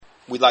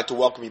We'd like to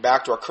welcome you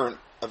back to our current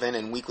event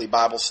and weekly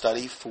Bible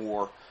study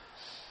for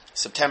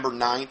September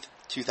 9th,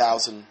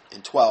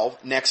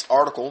 2012. Next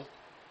article,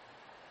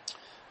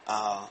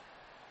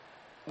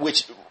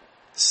 which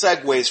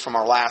segues from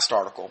our last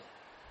article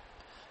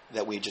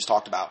that we just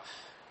talked about.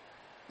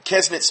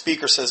 Kesnet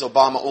speaker says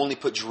Obama only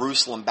put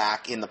Jerusalem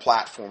back in the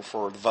platform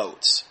for the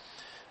votes.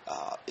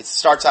 It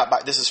starts out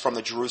by, this is from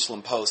the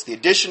Jerusalem Post, the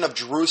addition of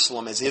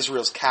Jerusalem as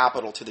Israel's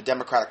capital to the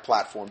Democratic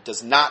platform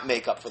does not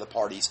make up for the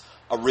party's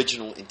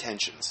original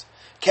intentions.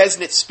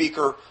 Kesnet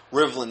speaker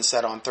Rivlin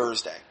said on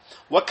Thursday,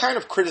 what kind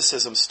of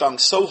criticism stung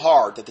so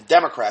hard that the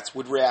Democrats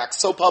would react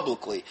so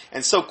publicly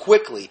and so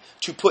quickly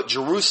to put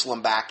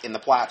Jerusalem back in the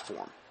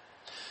platform?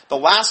 The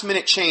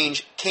last-minute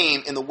change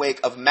came in the wake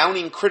of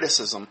mounting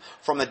criticism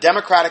from the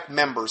Democratic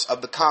members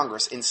of the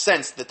Congress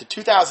incensed that the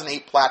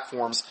 2008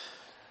 platform's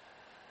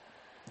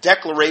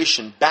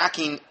declaration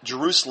backing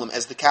Jerusalem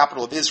as the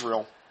capital of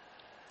Israel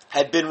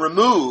had been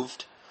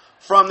removed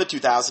from the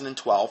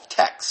 2012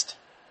 text.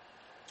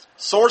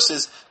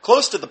 Sources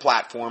close to the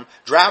platform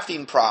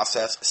drafting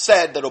process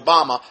said that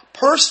Obama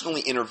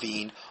personally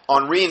intervened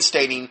on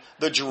reinstating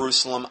the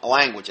Jerusalem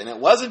language. And it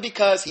wasn't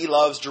because he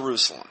loves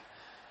Jerusalem.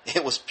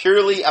 It was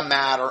purely a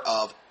matter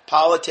of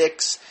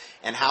politics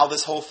and how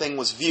this whole thing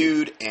was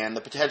viewed and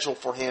the potential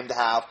for him to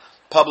have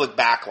public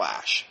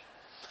backlash.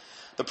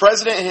 The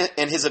president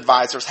and his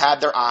advisors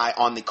had their eye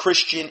on the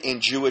Christian and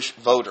Jewish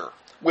voter,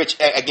 which,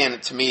 again,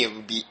 to me, it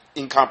would be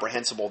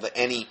incomprehensible that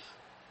any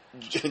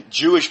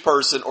Jewish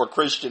person or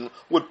Christian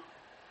would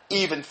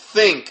even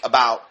think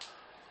about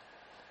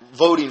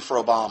voting for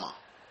Obama,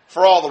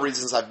 for all the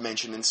reasons I've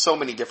mentioned in so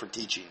many different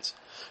teachings.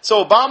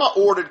 So Obama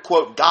ordered,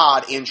 quote,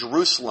 God in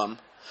Jerusalem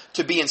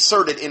to be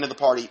inserted into the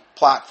party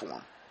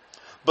platform.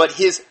 But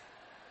his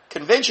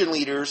convention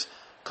leaders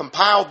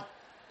complied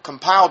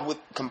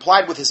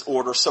with his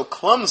order so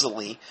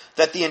clumsily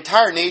that the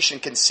entire nation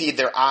can see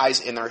their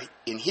eyes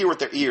and hear with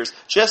their ears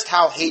just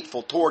how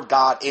hateful toward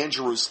God and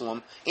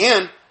Jerusalem,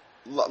 and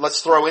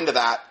let's throw into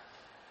that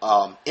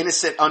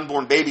innocent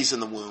unborn babies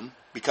in the womb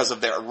because of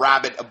their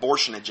rabid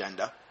abortion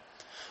agenda,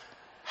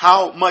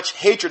 how much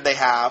hatred they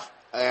have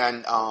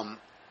and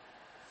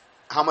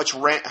how much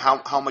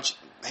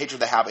hatred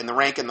they have in the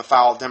rank and the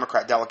file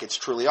Democrat delegates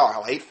truly are,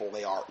 how hateful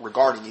they are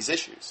regarding these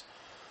issues.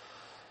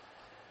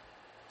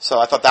 So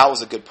I thought that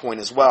was a good point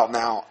as well.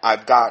 Now,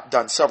 I've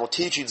done several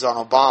teachings on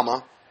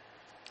Obama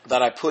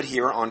that I put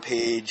here on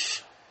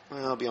page,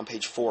 it'll be on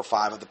page 4 or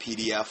 5 of the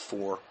PDF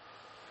for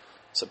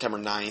September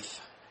 9th,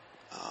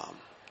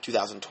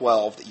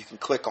 2012 that you can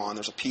click on.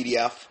 There's a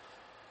PDF,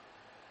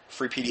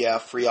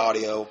 free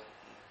audio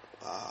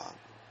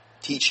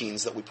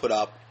teachings that we put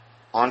up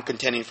on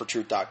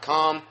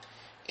contendingfortruth.com,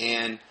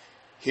 and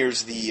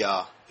here's the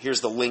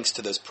links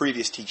to those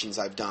previous teachings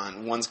I've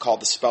done. One's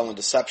called The Spell and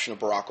Deception of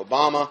Barack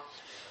Obama.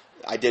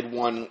 I did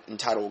one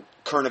entitled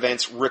Current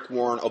Events, Rick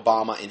Warren,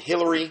 Obama, and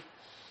Hillary.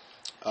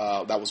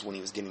 That was when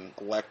he was getting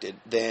elected.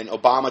 Then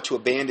Obama to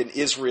abandon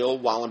Israel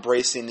while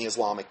embracing the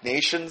Islamic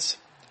nations.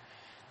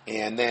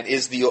 And then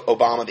is the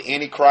Obama the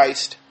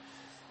Antichrist?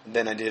 And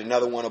then I did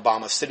another one,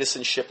 Obama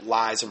Citizenship,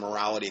 Lies, and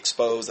Morality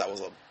Exposed. That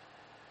was a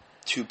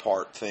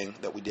 2-part thing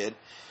that we did.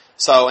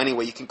 So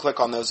anyway, you can click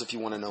on those if you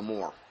want to know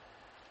more.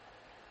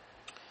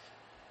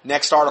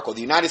 Next article.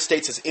 The United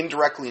States has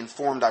indirectly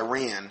informed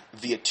Iran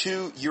via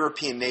 2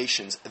 European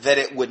nations that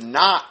it would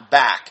not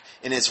back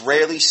an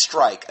Israeli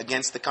strike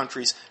against the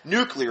country's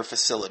nuclear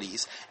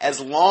facilities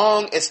as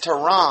long as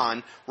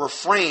Tehran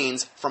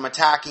refrains from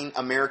attacking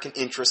American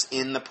interests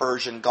in the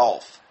Persian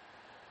Gulf.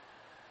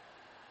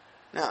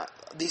 Now,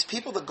 these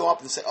people that go up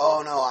and say,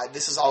 oh no,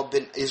 this has all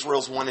been,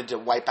 Israel's wanted to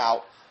wipe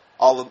out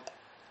all of...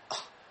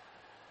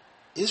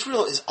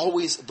 Israel is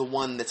always the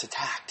one that's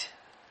attacked.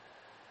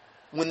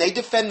 When they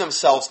defend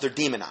themselves, they're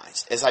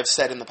demonized, as I've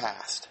said in the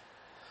past.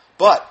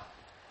 But,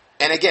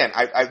 and again,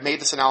 I've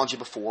made this analogy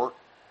before,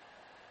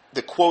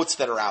 the quotes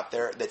that are out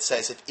there that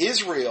says if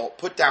Israel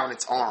put down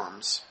its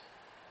arms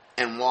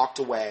and walked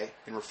away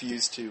and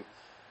refused to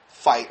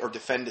fight or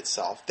defend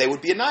itself, they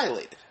would be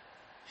annihilated.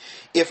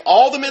 If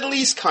all the Middle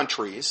East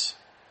countries,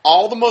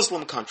 all the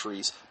Muslim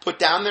countries, put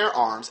down their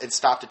arms and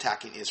stopped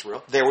attacking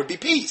Israel, there would be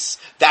peace.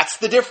 That's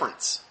the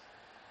difference.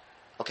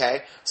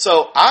 Okay,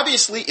 so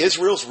obviously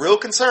Israel's real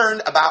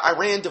concerned about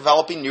Iran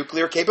developing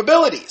nuclear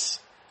capabilities.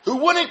 Who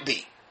wouldn't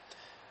be?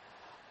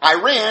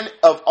 Iran,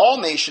 of all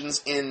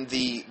nations in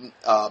the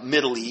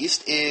Middle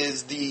East,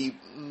 is the,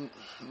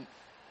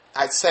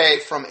 I'd say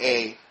from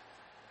a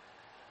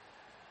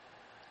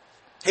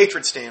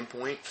hatred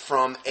standpoint,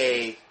 from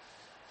a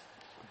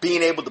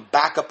being able to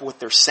back up with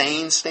their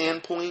sane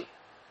standpoint,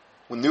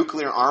 with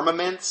nuclear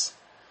armaments,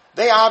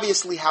 they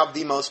obviously have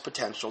the most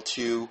potential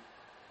to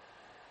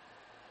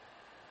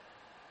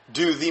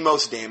do the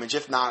most damage,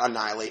 if not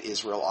annihilate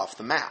Israel off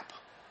the map.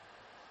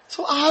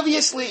 So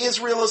obviously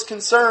Israel is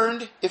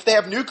concerned if they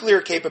have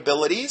nuclear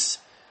capabilities,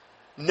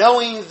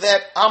 knowing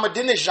that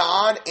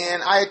Ahmadinejad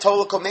and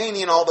Ayatollah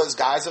Khomeini and all those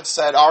guys have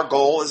said our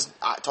goal is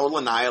total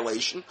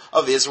annihilation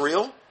of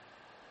Israel.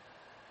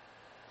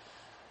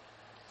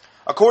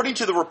 According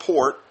to the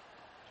report,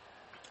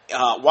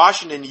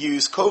 Washington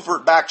used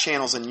covert back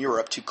channels in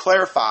Europe to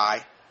clarify,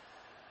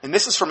 and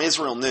this is from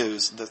Israel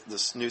News,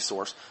 this news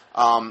source,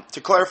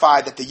 to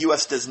clarify that the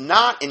U.S. does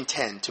not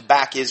intend to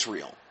back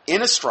Israel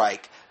in a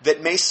strike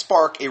that may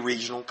spark a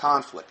regional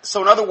conflict.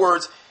 So in other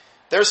words,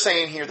 they're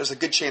saying here there's a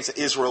good chance that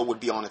Israel would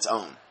be on its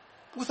own.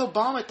 With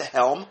Obama at the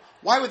helm,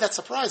 why would that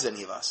surprise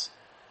any of us?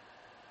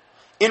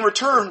 In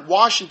return,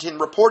 Washington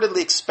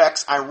reportedly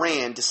expects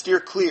Iran to steer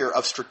clear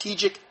of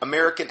strategic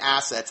American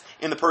assets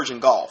in the Persian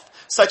Gulf,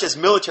 such as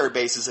military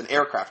bases and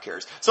aircraft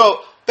carriers.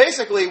 So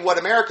basically what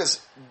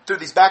America's, through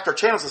these backdoor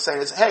channels, is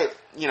saying is, hey,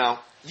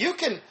 you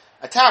can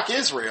attack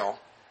Israel.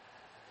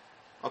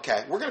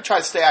 Okay, we're going to try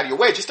to stay out of your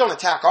way. Just don't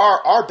attack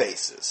our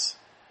bases.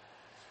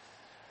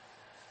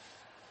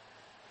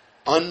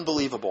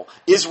 Unbelievable.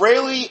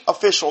 Israeli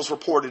officials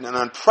reported an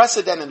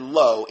unprecedented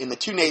low in the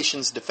two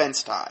nations'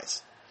 defense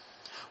ties,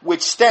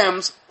 which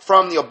stems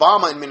from the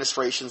Obama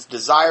administration's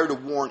desire to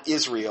warn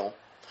Israel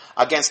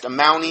against a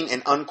mounting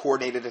and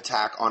uncoordinated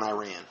attack on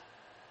Iran.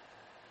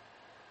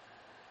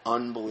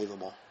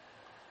 Unbelievable.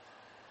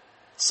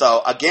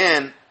 So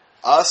again,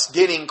 us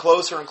getting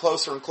closer and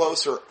closer and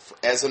closer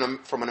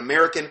from an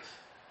American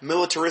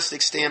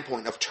militaristic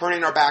standpoint of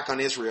turning our back on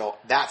Israel,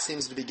 that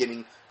seems to be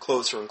getting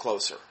closer and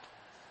closer.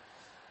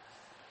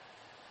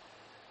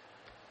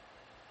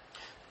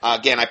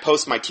 Again, I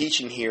post my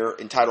teaching here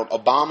entitled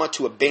Obama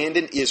to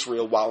Abandon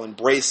Israel While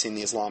Embracing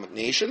the Islamic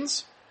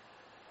Nations,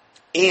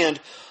 and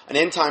an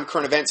end-time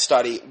current event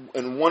study,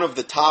 and one of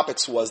the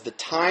topics was the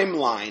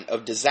timeline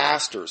of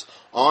disasters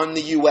on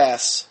the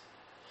U.S.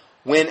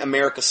 when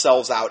America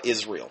sells out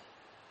Israel.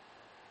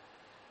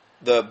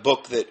 The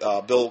book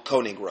that Bill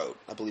Koenig wrote,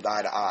 I believe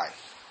Eye to Eye,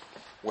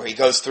 where he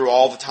goes through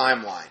all the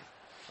timeline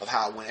of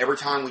how every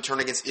time we turn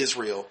against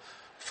Israel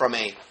from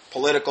a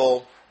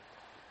political,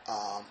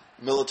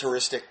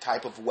 militaristic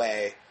type of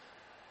way,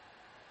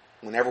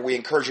 whenever we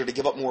encourage her to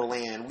give up more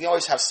land, we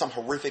always have some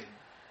horrific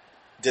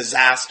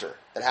disaster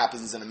that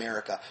happens in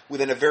America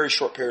within a very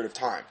short period of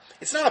time.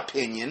 It's not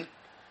opinion.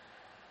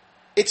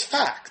 It's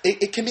fact.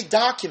 It can be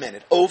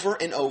documented over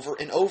and over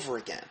and over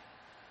again.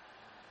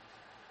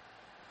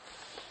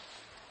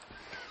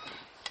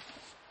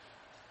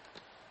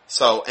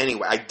 So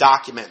anyway, I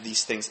document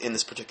these things in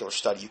this particular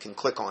study. You can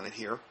click on it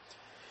here.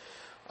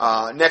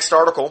 Next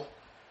article.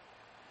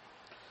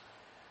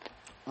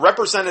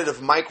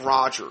 Representative Mike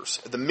Rogers,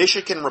 the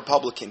Michigan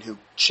Republican who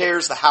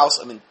chairs the House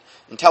of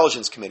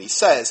Intelligence Committee,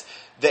 says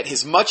that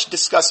his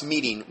much-discussed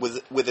meeting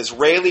with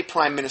Israeli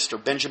Prime Minister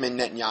Benjamin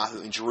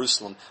Netanyahu in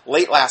Jerusalem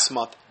late last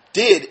month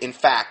did, in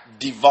fact,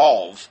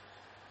 devolve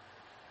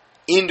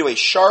into a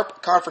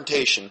sharp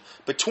confrontation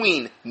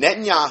between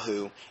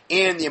Netanyahu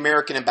and the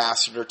American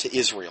ambassador to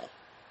Israel,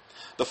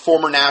 the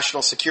former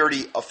national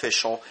security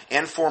official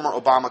and former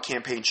Obama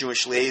campaign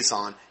Jewish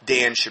liaison,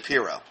 Dan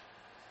Shapiro.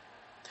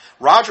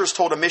 Rogers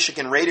told a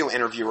Michigan radio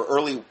interviewer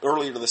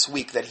earlier this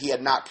week that he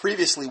had not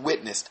previously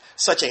witnessed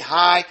such a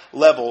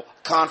high-level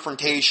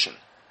confrontation.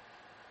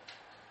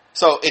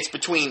 So it's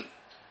between,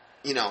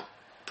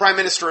 Prime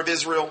Minister of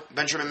Israel,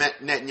 Benjamin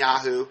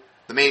Netanyahu,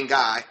 the main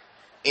guy,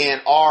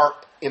 and our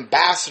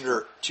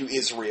ambassador to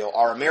Israel,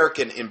 our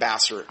American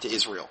ambassador to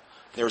Israel.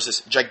 There was this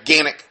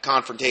gigantic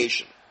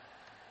confrontation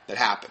that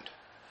happened.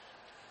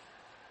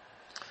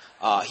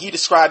 He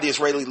described the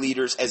Israeli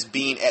leaders as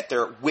being at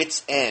their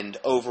wits' end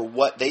over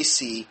what they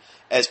see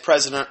as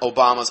President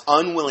Obama's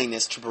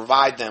unwillingness to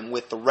provide them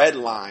with the red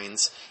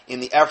lines in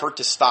the effort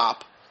to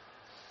stop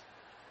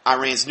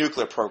Iran's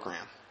nuclear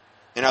program.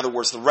 In other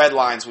words, the red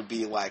lines would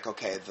be like,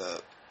 okay,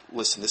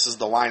 listen, this is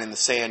the line in the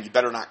sand, you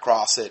better not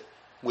cross it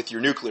with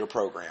your nuclear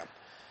program.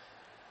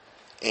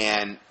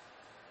 And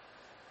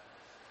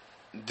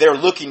they're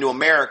looking to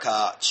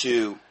America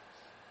to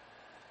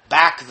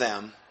back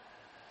them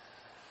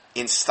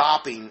in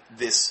stopping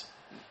this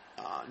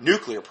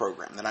nuclear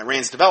program that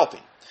Iran's developing.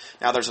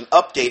 Now, there's an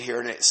update here,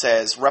 and it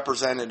says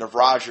Representative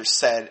Rogers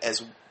said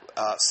as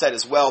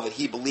well that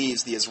he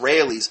believes the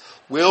Israelis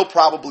will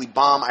probably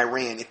bomb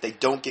Iran if they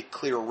don't get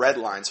clear red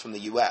lines from the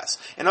U.S.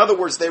 In other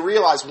words, they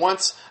realize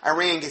once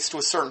Iran gets to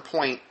a certain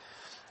point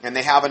and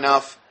they have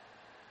enough,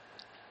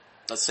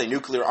 let's say,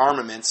 nuclear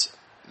armaments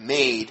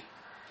made,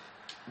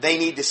 they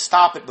need to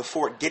stop it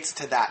before it gets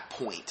to that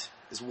point,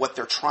 is what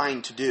they're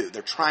trying to do.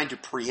 They're trying to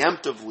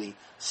preemptively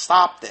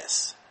stop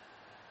this.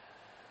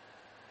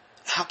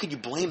 How could you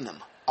blame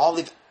them? All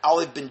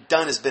they've been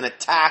done has been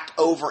attacked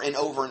over and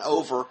over and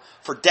over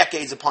for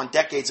decades upon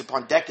decades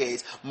upon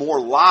decades. More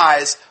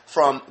lies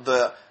from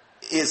the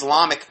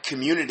Islamic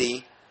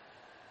community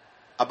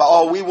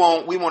about, we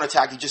won't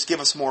attack you, just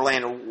give us more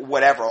land or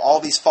whatever. All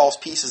these false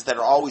pieces that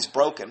are always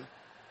broken.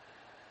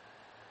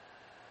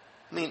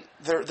 I mean,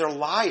 they're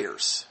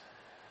liars.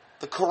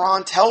 The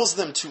Quran tells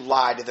them to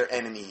lie to their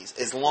enemies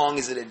as long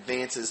as it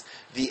advances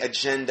the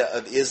agenda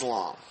of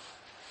Islam.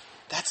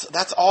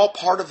 That's all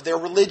part of their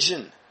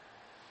religion.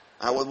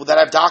 that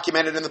I've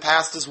documented in the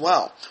past as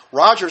well.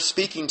 Rogers,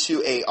 speaking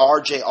to a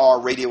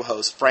RJR radio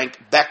host, Frank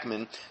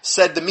Beckman,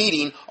 said the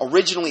meeting,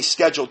 originally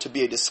scheduled to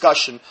be a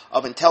discussion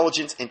of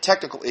intelligence and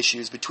technical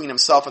issues between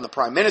himself and the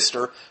Prime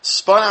Minister,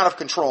 spun out of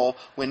control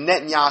when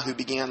Netanyahu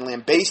began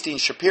lambasting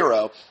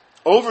Shapiro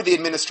over the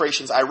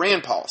administration's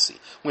Iran policy.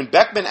 When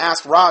Beckman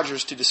asked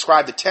Rogers to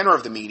describe the tenor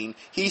of the meeting,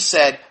 he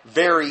said,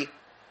 very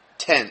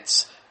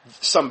tense.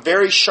 Some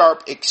very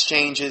sharp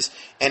exchanges,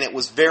 and it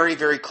was very,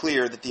 very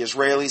clear that the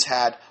Israelis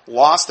had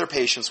lost their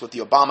patience with the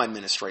Obama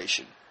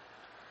administration.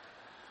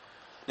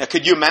 Now,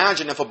 could you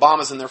imagine if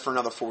Obama's in there for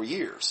another 4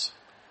 years?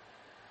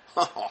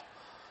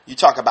 You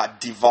talk about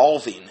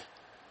devolving.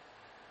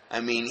 I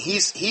mean,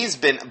 he's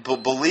been,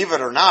 believe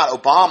it or not,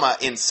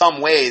 Obama in some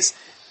ways,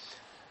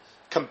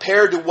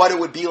 compared to what it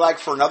would be like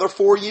for another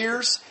 4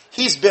 years,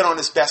 he's been on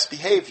his best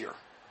behavior.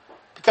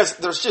 Because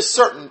there's just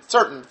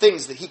certain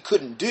things that he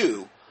couldn't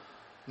do,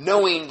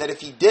 knowing that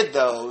if he did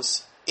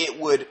those,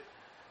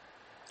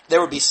 there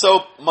would be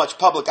so much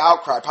public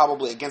outcry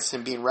probably against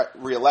him being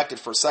reelected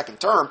for a second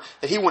term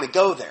that he wouldn't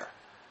go there.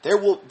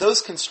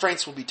 Those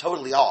constraints will be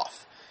totally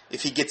off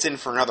if he gets in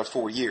for another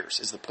 4 years,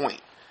 is the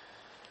point.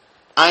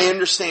 I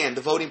understand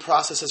the voting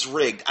process is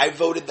rigged.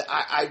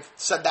 I've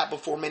said that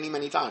before many,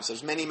 many times.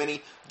 There's many,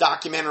 many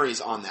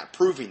documentaries on that,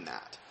 proving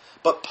that.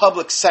 But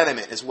public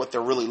sentiment is what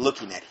they're really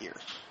looking at here.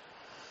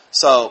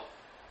 So,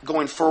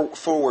 going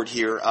forward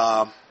here,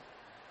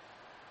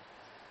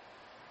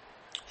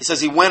 he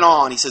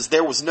says,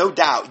 there was no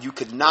doubt you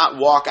could not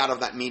walk out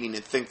of that meeting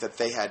and think that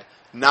they had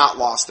not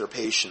lost their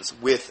patience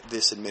with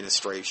this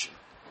administration.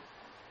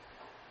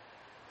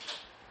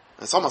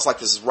 It's almost like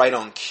this is right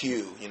on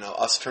cue,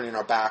 us turning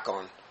our back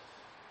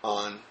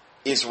on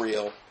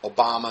Israel,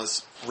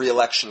 Obama's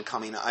re-election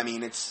coming. I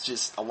mean, it's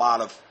just a lot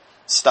of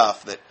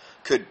stuff that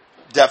could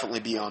definitely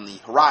be on the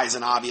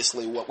horizon.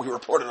 Obviously, what we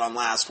reported on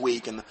last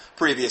week and the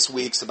previous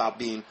weeks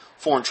about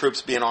foreign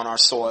troops being on our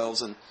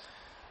soils and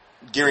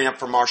gearing up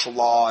for martial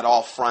law at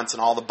all fronts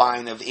and all the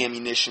buying of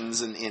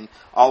ammunitions and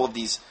all of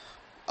these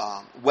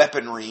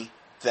weaponry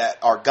that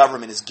our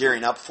government is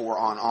gearing up for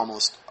on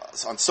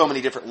so many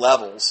different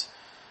levels.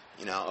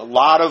 A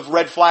lot of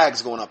red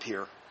flags going up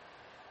here.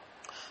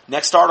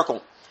 Next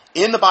article.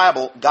 In the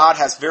Bible, God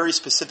has very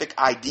specific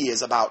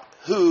ideas about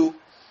who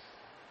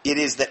it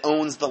is that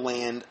owns the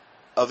land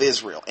of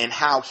Israel and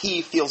how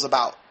he feels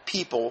about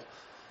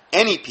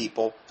any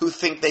people who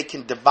think they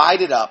can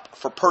divide it up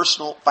for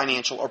personal,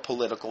 financial, or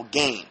political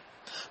gain.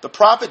 The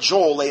prophet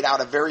Joel laid out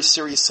a very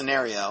serious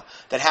scenario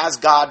that has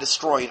God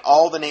destroying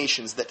all the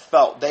nations that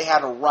felt they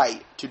had a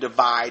right to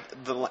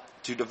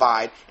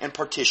divide and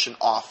partition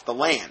off the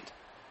land.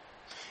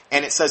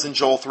 And it says in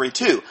Joel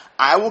 3:2,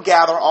 I will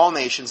gather all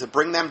nations and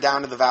bring them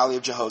down to the valley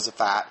of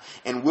Jehoshaphat,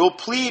 and will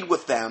plead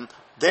with them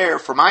there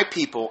for my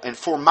people and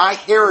for my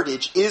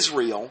heritage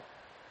Israel,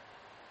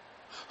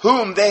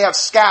 whom they have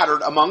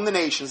scattered among the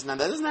nations. Now,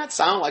 doesn't that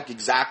sound like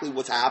exactly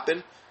what's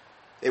happened?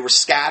 They were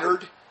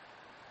scattered.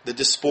 The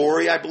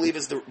diaspora, I believe,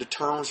 is the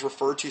term was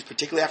referred to,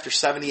 particularly after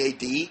 70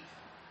 A.D.,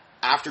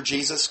 after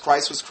Jesus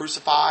Christ was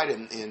crucified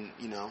and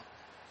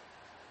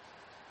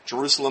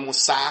Jerusalem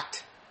was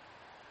sacked.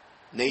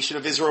 Nation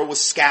of Israel was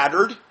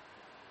scattered.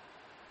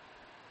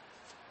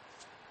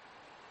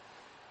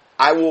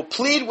 I will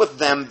plead with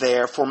them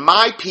there for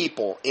my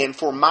people and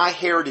for my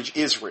heritage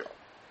Israel.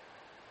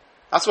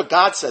 That's what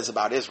God says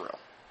about Israel.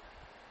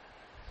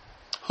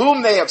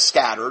 Whom they have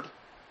scattered.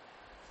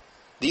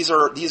 These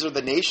are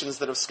the nations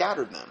that have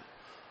scattered them.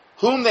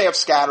 Whom they have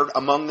scattered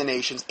among the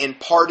nations and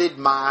parted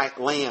my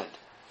land.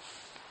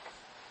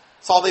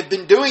 That's all they've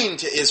been doing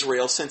to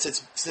Israel since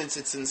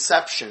its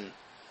inception,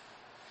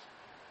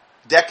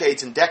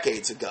 decades and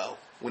decades ago,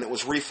 when it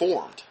was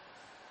reformed.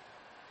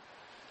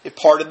 It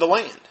parted the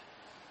land.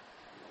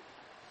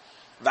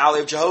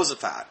 Valley of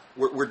Jehoshaphat.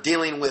 We're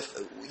dealing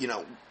with,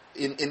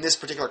 in this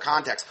particular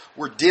context,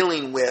 we're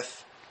dealing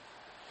with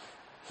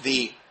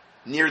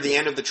near the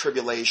end of the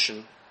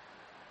tribulation,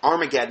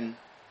 Armageddon,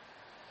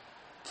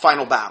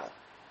 final battle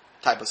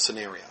type of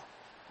scenario.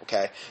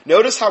 Okay?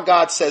 Notice how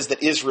God says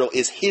that Israel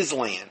is his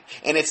land,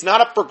 and it's not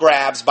up for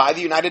grabs by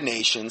the United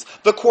Nations,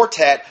 the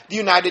Quartet, the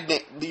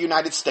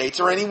United States,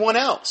 or anyone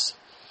else.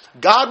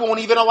 God won't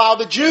even allow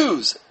the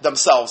Jews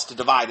themselves to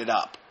divide it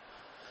up.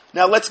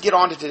 Now let's get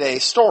on to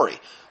today's story.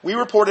 We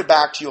reported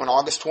back to you on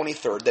August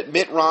 23rd that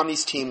Mitt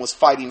Romney's team was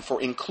fighting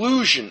for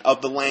inclusion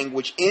of the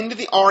language into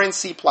the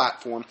RNC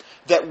platform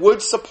that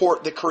would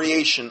support the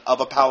creation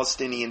of a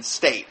Palestinian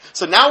state.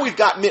 So now we've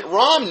got Mitt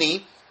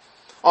Romney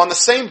on the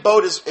same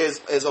boat as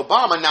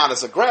Obama, not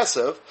as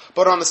aggressive,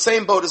 but on the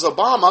same boat as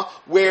Obama,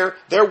 where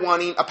they're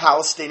wanting a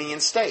Palestinian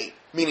state,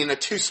 meaning a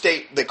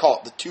two-state, they call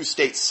it the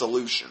two-state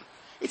solution.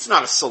 It's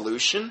not a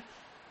solution.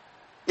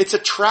 It's a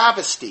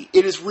travesty.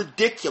 It is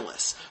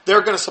ridiculous.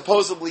 They're going to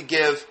supposedly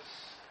give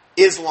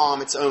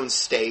Islam its own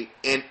state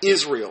and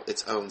Israel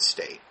its own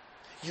state.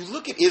 You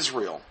look at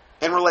Israel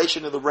in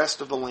relation to the rest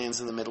of the lands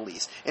in the Middle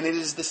East, and it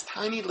is this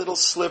tiny little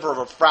sliver of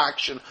a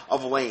fraction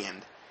of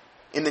land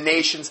in the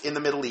nations in the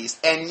Middle East,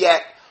 and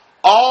yet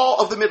All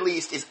of the Middle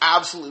East is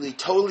absolutely,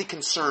 totally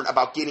concerned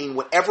about getting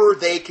whatever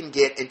they can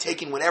get and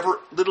taking whatever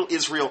little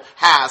Israel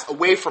has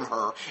away from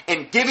her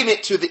and giving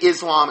it to the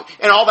Islam.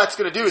 And all that's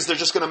going to do is they're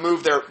just going to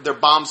move their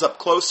bombs up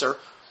closer,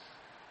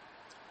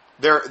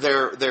 their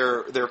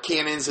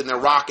cannons and their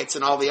rockets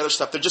and all the other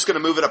stuff. They're just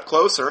going to move it up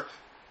closer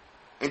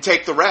and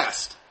take the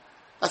rest.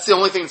 That's the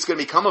only thing that's going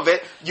to become of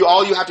it.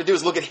 All you have to do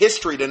is look at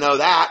history to know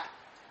that.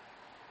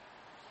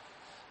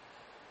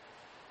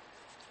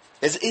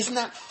 Isn't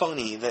that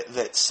funny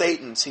that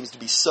Satan seems to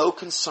be so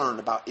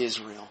concerned about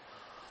Israel?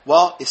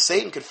 Well, if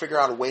Satan could figure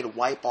out a way to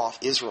wipe off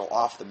Israel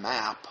off the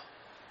map,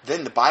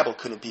 then the Bible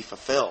couldn't be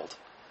fulfilled.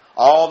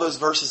 All those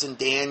verses in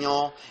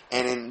Daniel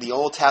and in the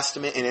Old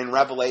Testament and in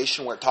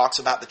Revelation where it talks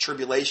about the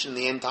tribulation in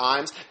the end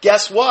times,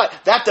 guess what?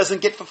 That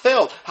doesn't get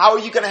fulfilled. How are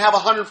you going to have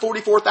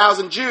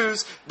 144,000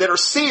 Jews that are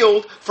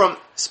sealed from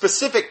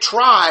specific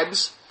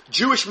tribes,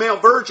 Jewish male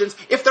virgins,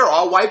 if they're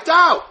all wiped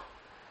out?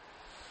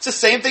 It's the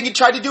same thing he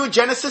tried to do in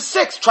Genesis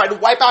 6. Tried to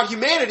wipe out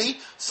humanity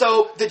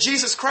so that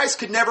Jesus Christ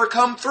could never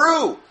come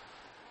through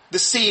the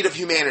seed of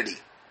humanity.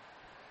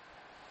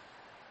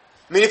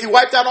 I mean, if he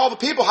wiped out all the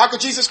people, how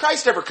could Jesus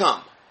Christ ever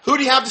come? Who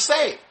do you have to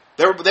save?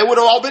 They would have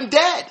all been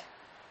dead.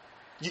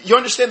 You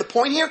understand the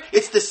point here?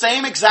 It's the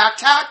same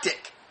exact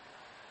tactic.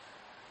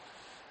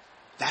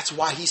 That's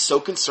why he's so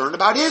concerned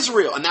about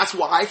Israel. And that's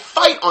why I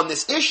fight on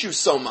this issue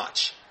so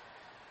much.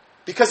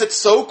 Because it's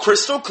so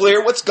crystal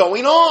clear what's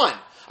going on.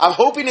 I'm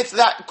hoping it's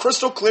that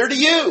crystal clear to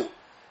you.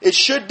 It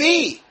should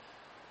be.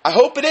 I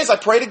hope it is. I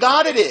pray to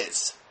God it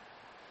is.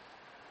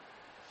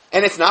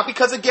 And it's not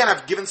because, again,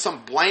 I've given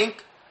some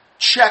blank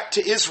check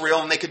to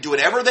Israel and they could do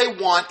whatever they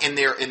want and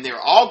they're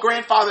all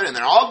grandfathered and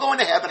they're all going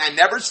to heaven. I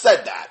never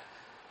said that.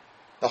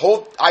 The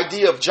whole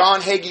idea of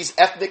John Hagee's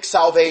ethnic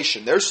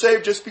salvation. They're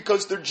saved just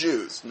because they're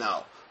Jews.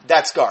 No,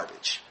 that's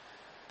garbage.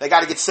 They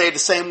got to get saved the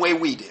same way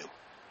we do.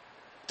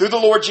 Through the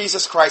Lord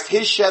Jesus Christ,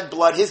 His shed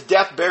blood, His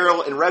death,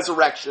 burial, and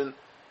resurrection.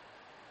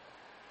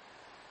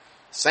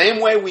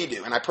 Same way we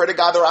do. And I pray to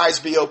God their eyes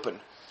be open.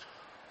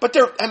 But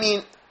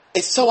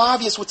it's so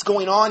obvious what's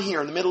going on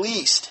here in the Middle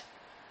East.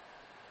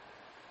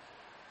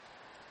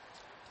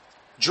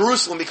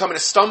 Jerusalem becoming a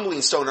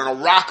stumbling stone and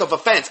a rock of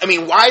offense. I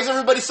mean, why is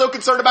everybody so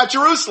concerned about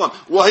Jerusalem?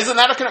 Well, isn't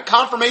that a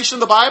confirmation of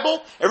the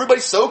Bible?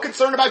 Everybody's so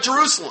concerned about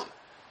Jerusalem.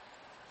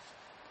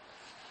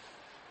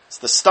 It's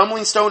the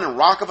stumbling stone and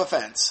rock of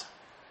offense.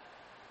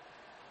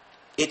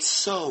 It's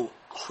so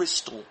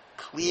crystal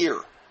clear.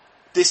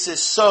 This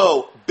is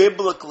so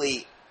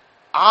biblically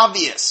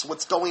obvious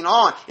what's going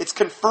on. It's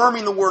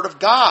confirming the Word of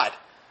God.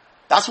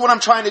 That's what I'm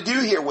trying to do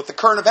here with the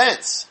current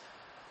events.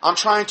 I'm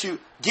trying to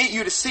get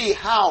you to see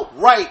how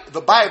right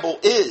the Bible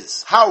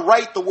is, how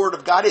right the Word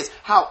of God is,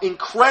 how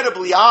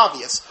incredibly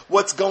obvious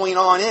what's going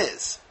on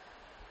is.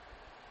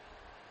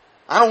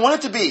 I don't want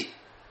it to be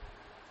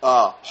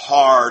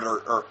hard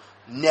or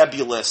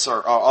nebulous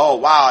or, oh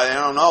wow, I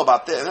don't know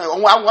about this. I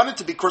want it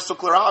to be crystal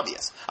clear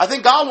obvious. I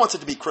think God wants it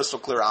to be crystal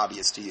clear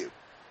obvious to you.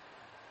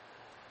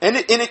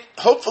 And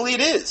hopefully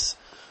it is.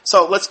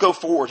 So let's go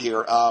forward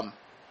here.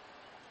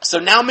 So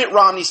now Mitt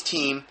Romney's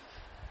team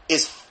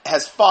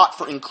has fought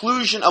for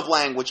inclusion of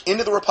language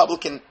into the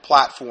Republican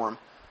platform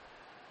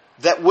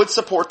that would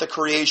support the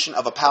creation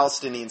of a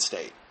Palestinian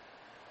state.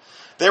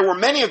 There were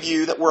many of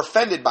you that were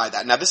offended by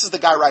that. Now, this is the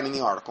guy writing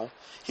the article.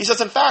 He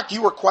says, in fact,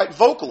 you were quite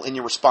vocal in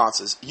your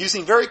responses,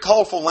 using very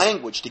colorful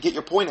language to get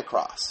your point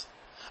across.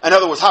 In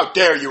other words, how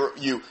dare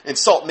you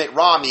insult Mitt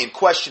Romney and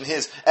question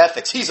his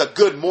ethics? He's a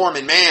good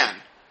Mormon man.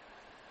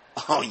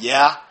 Oh,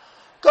 yeah?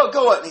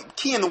 Go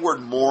key in the word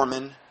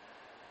Mormon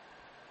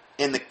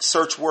in the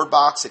search word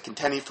box at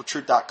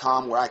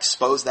contendingfortruth.com where I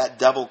expose that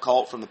devil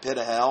cult from the pit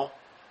of hell.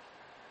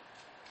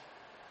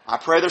 I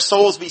pray their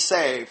souls be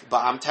saved,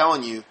 but I'm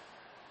telling you,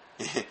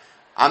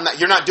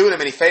 you're not doing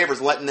them any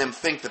favors letting them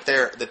think that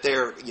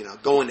they're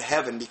going to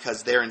heaven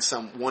because they're in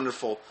some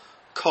wonderful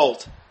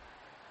cult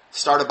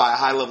started by a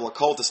high-level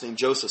occultist named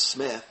Joseph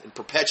Smith and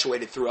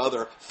perpetuated through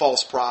other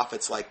false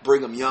prophets like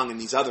Brigham Young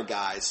and these other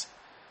guys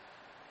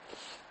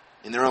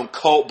in their own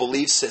cult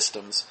belief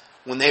systems.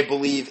 When they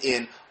believe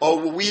in,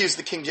 we use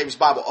the King James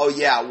Bible. Oh,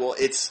 yeah, well,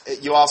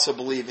 you also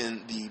believe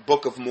in the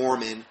Book of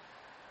Mormon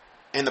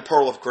and the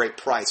Pearl of Great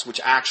Price, which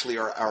actually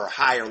are a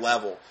higher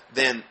level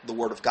than the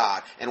Word of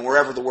God. And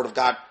wherever the Word of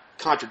God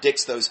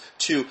contradicts those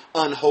two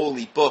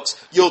unholy books,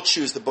 you'll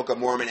choose the Book of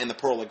Mormon and the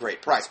Pearl of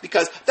Great Price,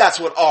 because that's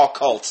what all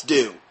cults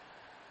do.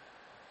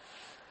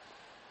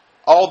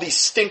 All these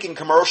stinking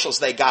commercials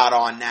they got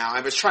on now. I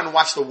was trying to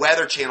watch the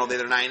Weather Channel the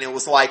other night, and it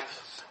was like,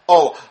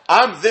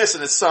 I'm this,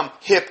 and it's some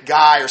hip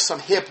guy or some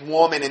hip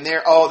woman, and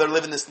they're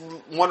living this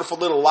wonderful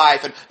little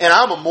life, and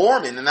I'm a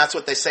Mormon, and that's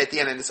what they say at the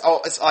end, and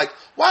it's like,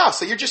 wow,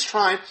 so you're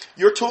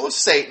a tool of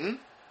Satan,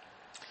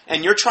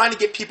 and you're trying to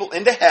get people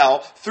into hell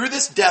through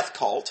this death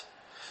cult,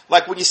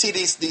 like when you see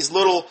these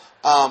little,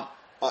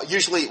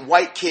 usually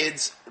white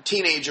kids,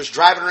 teenagers,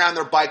 driving around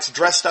their bikes,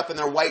 dressed up in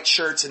their white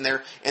shirts and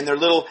their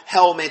little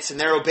helmets, and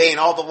they're obeying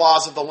all the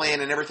laws of the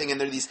land and everything, and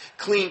they're these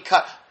clean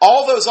cut,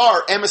 all those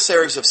are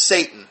emissaries of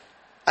Satan.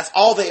 That's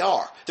all they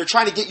are. They're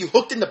trying to get you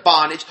hooked into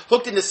bondage,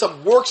 hooked into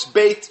some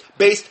works-based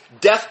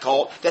death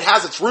cult that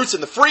has its roots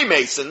in the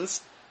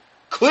Freemasons.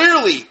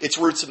 Clearly, its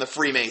roots in the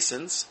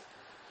Freemasons.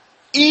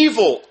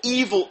 Evil,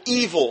 evil,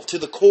 evil to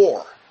the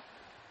core.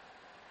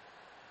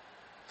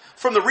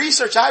 From the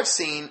research I've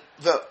seen,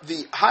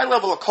 the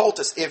high-level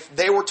occultists, if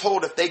they were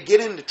told if they get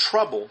into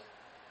trouble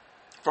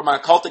from an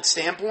occultic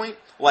standpoint,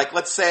 like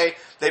let's say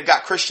they've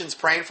got Christians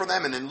praying for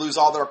them and then lose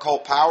all their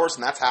occult powers,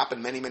 and that's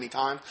happened many, many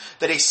times,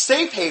 that a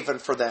safe haven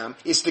for them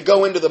is to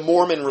go into the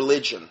Mormon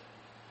religion.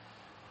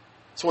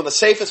 It's one of the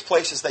safest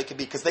places they can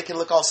be because they can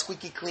look all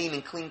squeaky clean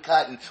and clean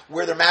cut and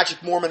wear their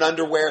magic Mormon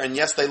underwear, and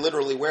yes, they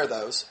literally wear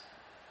those,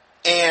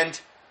 and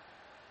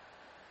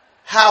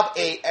have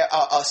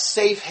a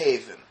safe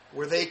haven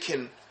where they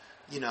can,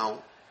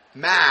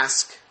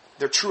 mask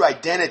their true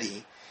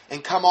identity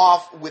and come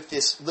off with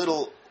this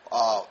little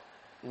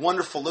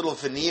wonderful little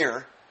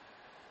veneer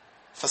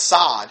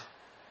facade,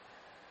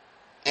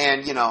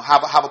 and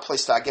have a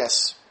place to, I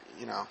guess,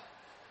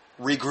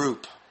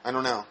 regroup. I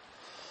don't know.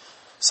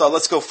 So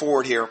let's go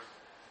forward here.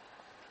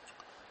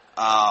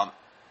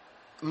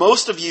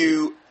 Most of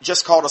you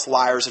just called us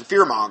liars and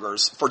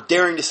fearmongers for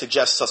daring to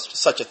suggest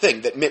such a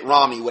thing, that Mitt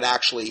Romney would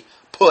actually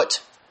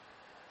put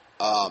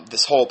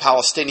this whole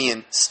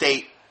Palestinian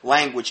state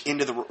language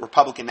into the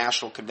Republican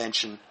National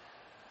Convention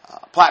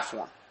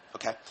platform.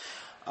 Okay,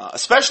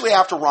 especially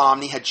after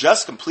Romney had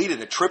just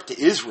completed a trip to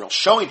Israel,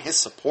 showing his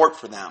support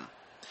for them.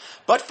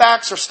 But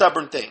facts are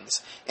stubborn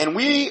things, and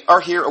we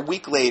are here a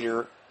week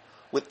later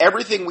with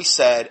everything we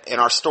said, and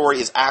our story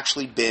has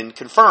actually been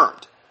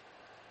confirmed.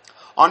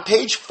 On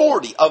page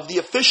 40 of the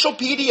official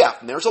PDF,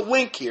 and there's a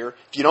link here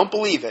if you don't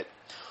believe it,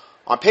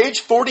 on page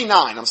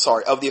 49,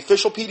 of the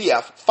official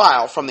PDF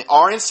file from the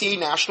RNC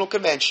National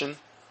Convention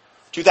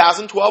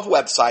 2012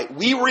 website,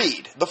 we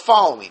read the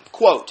following,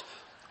 quote,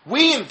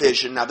 "We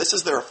envision," now this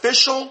is their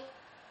official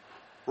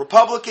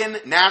Republican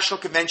National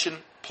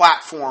Convention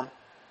platform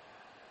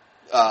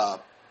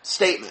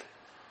statement,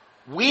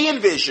 "We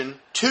envision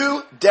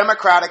two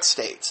democratic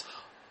states,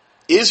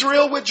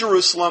 Israel with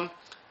Jerusalem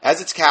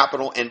as its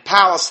capital, and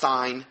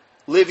Palestine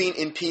living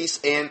in peace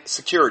and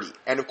security."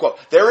 End of quote.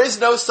 There is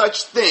no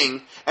such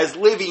thing as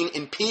living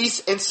in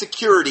peace and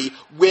security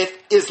with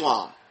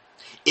Islam.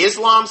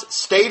 Islam's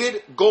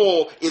stated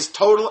goal is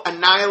total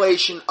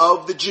annihilation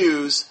of the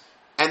Jews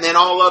and then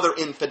all other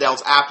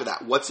infidels after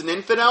that. What's an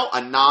infidel?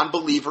 A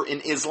non-believer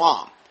in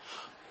Islam.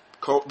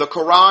 The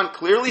Quran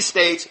clearly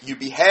states, you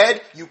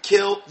behead, you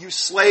kill, you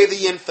slay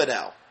the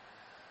infidel.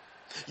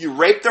 You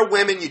rape their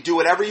women, you do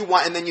whatever you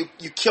want, and then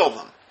you kill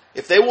them.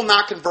 If they will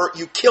not convert,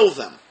 you kill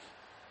them.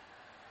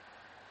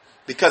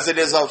 Because it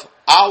is of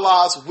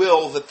Allah's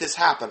will that this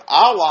happen.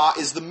 Allah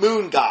is the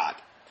moon god.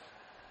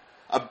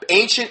 An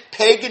ancient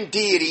pagan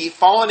deity,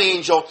 fallen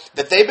angel,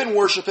 that they've been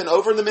worshiping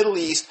over in the Middle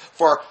East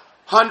for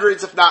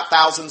hundreds, if not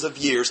thousands of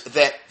years,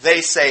 that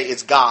they say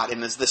is God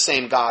and is the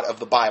same God of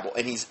the Bible.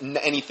 And he's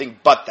anything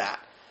but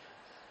that.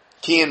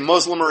 Key in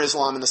Muslim or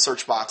Islam in the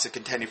search box at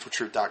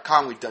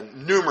contendingfortruth.com. We've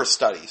done numerous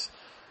studies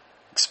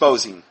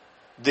exposing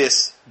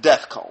this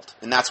death cult.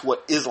 And that's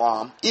what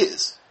Islam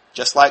is.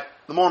 Just like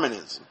the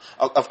Mormonism.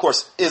 Of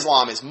course,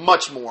 Islam is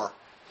much more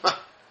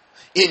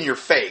in your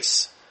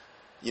face,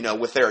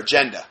 with their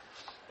agenda.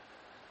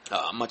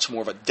 Much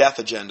more of a death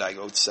agenda, I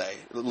would say,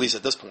 at least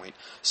at this point.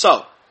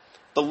 So,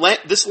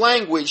 this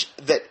language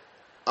that,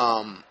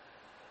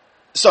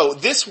 so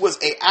this was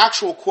an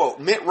actual quote,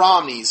 Mitt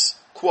Romney's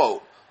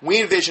quote, "We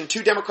envision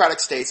two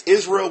democratic states,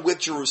 Israel with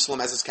Jerusalem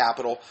as its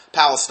capital,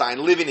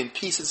 Palestine, living in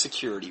peace and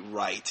security."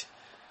 Right.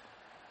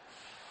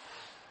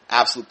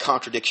 Absolute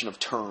contradiction of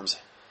terms.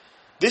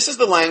 This is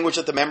the language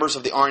that the members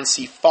of the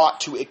RNC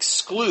fought to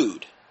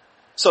exclude.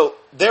 So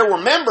there were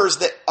members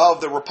of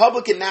the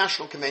Republican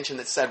National Convention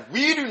that said,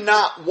 we do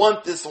not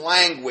want this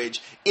language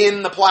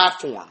in the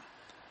platform.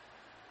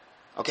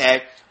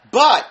 Okay?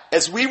 But,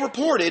 as we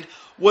reported,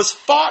 was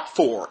fought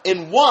for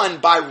and won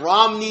by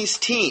Romney's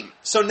team.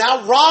 So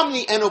now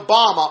Romney and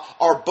Obama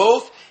are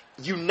both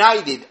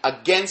united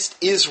against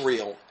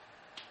Israel.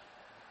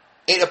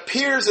 It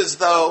appears as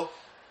though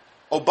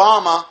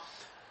Obama,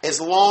 as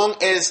long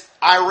as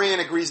Iran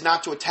agrees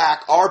not to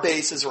attack our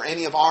bases or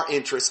any of our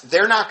interests,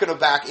 they're not going to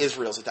back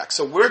Israel's attack.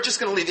 So we're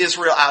just going to leave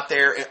Israel out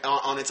there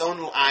on its own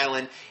little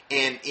island,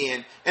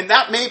 and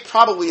that may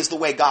probably is the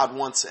way God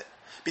wants it.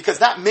 Because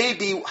that may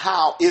be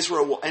how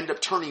Israel will end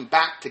up turning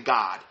back to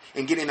God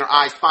and getting their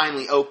eyes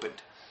finally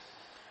opened.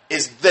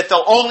 Is that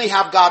they'll only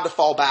have God to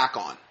fall back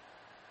on.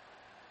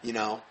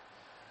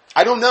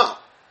 I don't know.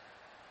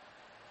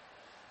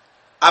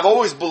 I've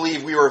always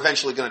believed we were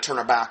eventually going to turn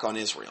our back on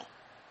Israel.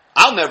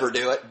 I'll never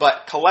do it,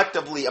 but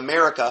collectively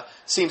America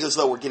seems as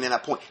though we're getting to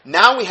that point.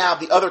 Now we have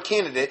the other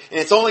candidate, and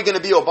it's only going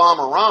to be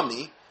Obama or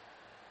Romney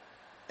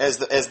as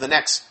the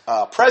next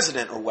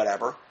president or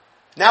whatever.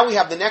 Now we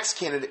have the next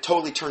candidate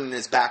totally turning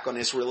his back on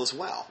Israel as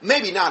well.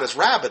 Maybe not as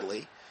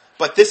rapidly,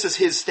 but this is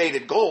his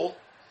stated goal,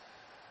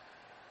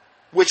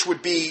 which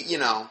would be,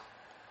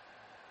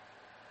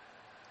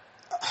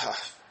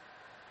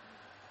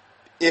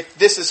 if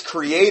this is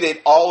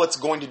created, all it's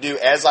going to do,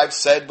 as I've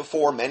said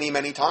before many,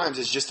 many times,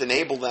 is just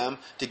enable them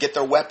to get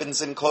their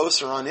weapons in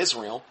closer on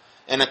Israel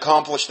and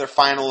accomplish their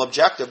final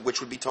objective, which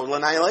would be total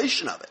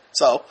annihilation of it.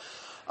 So,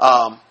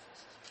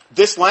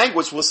 this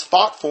language was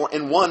fought for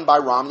and won by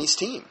Romney's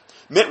team.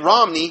 Mitt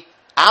Romney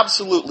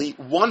absolutely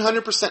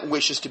 100%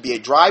 wishes to be a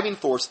driving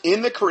force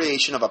in the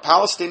creation of a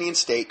Palestinian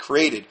state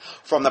created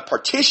from the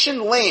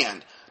partitioned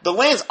land. The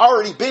land's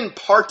already been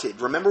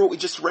parted. Remember what we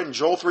just read in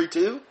Joel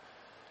 3:2?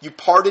 You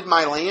parted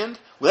my land?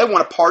 Well, they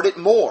want to part it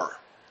more.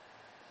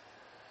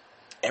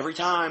 Every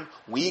time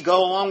we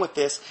go along with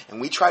this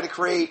and we try to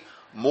create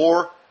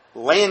more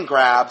land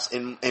grabs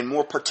and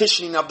more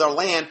partitioning of their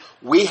land,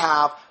 we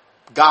have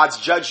God's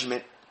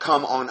judgment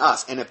come on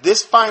us. And if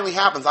this finally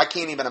happens, I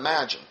can't even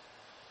imagine.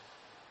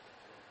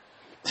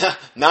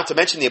 Not to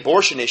mention the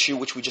abortion issue,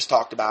 which we just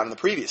talked about in the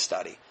previous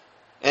study.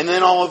 And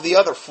then all of the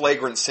other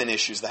flagrant sin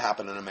issues that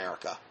happen in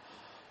America.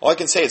 All I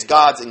can say is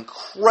God's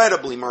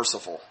incredibly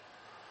merciful.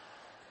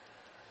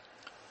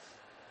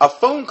 A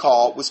phone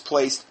call was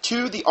placed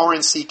to the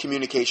RNC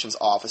Communications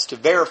Office to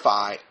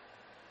verify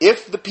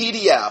if the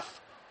PDF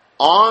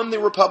on the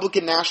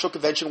Republican National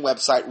Convention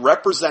website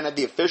represented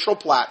the official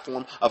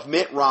platform of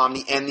Mitt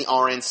Romney and the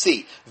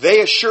RNC.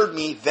 They assured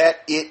me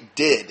that it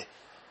did.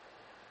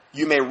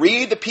 You may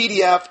read the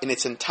PDF in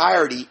its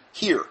entirety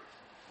here.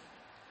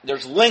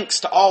 There's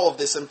links to all of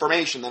this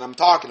information that I'm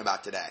talking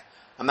about today.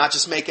 I'm not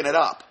just making it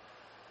up.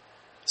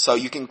 So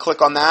you can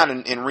click on that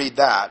and read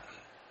that.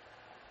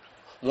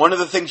 One of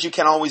the things you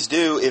can always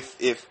do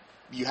if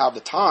you have the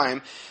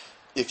time,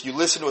 if you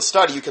listen to a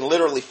study, you can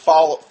literally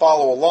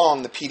follow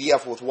along the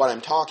PDF with what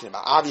I'm talking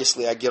about.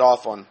 Obviously, I get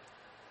off on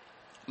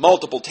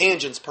multiple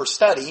tangents per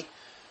study.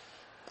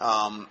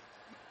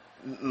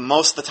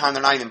 Most of the time,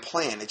 they're not even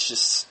planned. It's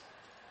just,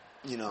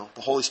 the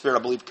Holy Spirit,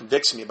 I believe,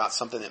 convicts me about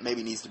something that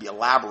maybe needs to be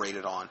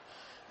elaborated on.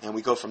 And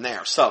we go from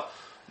there. So,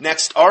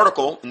 next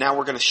article, now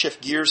we're going to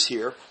shift gears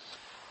here.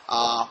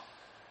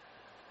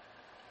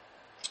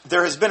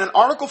 There has been an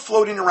article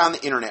floating around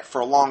the internet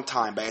for a long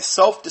time by a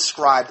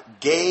self-described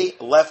gay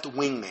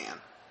left-wing man.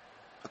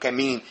 Okay,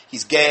 meaning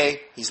he's gay,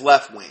 he's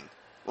left-wing.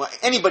 Well,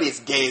 anybody that's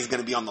gay is going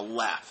to be on the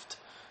left,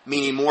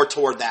 meaning more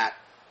toward that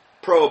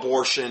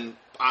pro-abortion,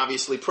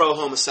 obviously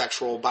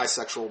pro-homosexual,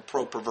 bisexual,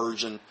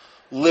 pro-perversion,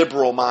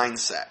 liberal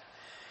mindset.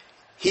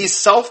 He's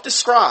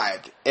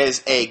self-described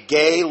as a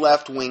gay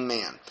left-wing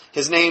man.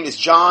 His name is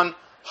John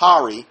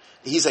Hari.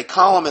 He's a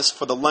columnist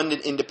for the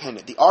London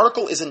Independent. The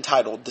article is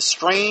entitled, The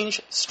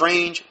Strange,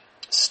 Strange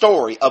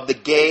Story of the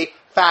Gay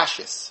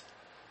Fascists.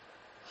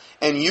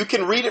 And you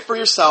can read it for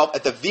yourself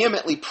at the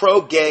vehemently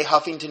pro-gay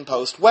Huffington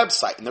Post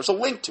website. And there's a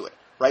link to it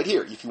right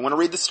here if you want to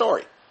read the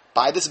story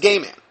by this gay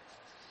man.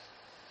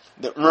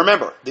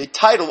 Remember, the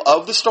title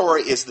of the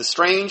story is The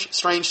Strange,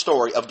 Strange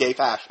Story of Gay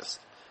Fascists.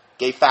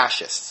 Gay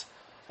fascists.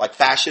 Like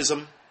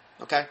fascism,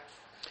 okay?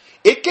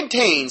 It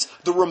contains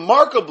the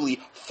remarkably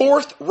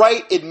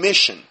forthright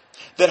admission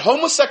that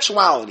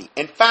homosexuality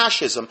and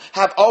fascism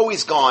have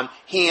always gone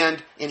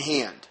hand in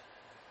hand.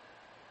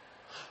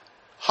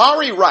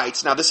 Hari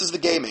writes, now this is the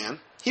gay man,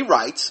 he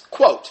writes,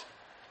 quote,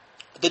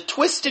 "The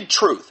twisted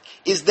truth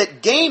is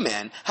that gay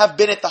men have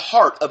been at the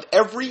heart of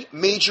every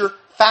major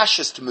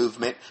fascist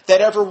movement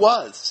that ever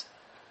was,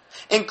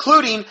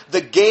 including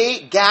the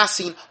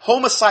gay-gassing,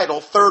 homicidal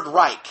Third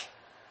Reich."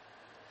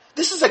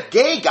 This is a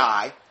gay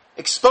guy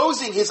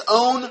exposing his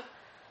own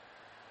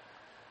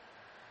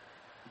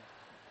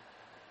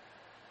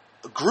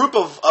group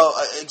of,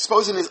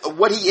 exposing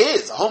what he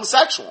is, a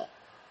homosexual.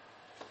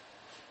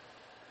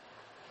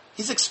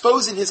 He's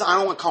exposing his, I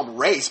don't want to call him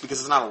race because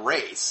it's not a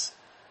race.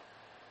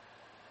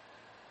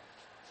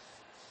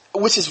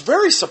 Which is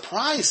very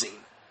surprising.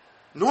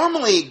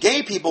 Normally,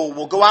 gay people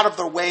will go out of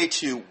their way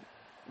to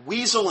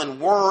weasel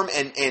and worm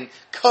and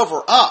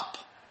cover up.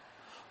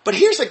 But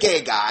here's a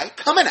gay guy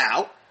coming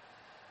out,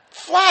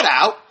 flat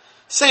out,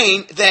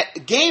 saying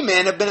that gay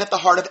men have been at the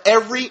heart of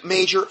every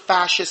major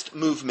fascist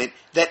movement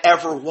that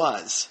ever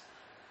was,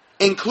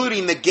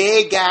 including the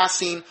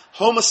gay-gassing,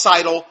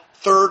 homicidal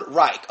Third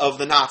Reich of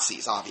the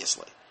Nazis,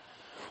 obviously.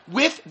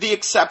 With the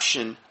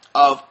exception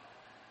of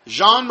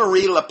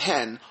Jean-Marie Le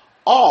Pen,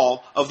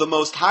 all of the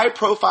most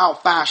high-profile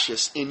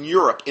fascists in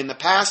Europe in the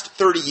past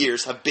 30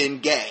 years have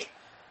been gay.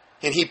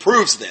 And he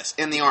proves this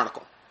in the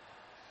article.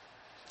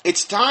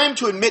 It's time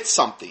to admit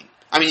something.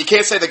 I mean, you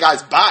can't say the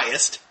guy's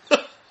biased.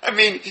 I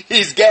mean,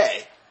 he's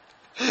gay.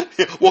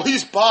 Well,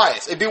 he's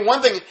biased. It'd be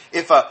one thing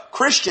if a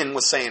Christian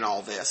was saying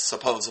all this,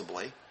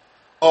 supposedly.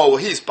 Oh, well,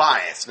 he's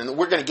biased. And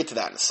we're going to get to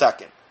that in a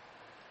second.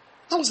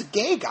 That was a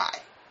gay guy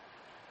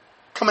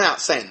coming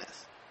out saying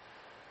this.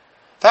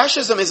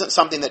 Fascism isn't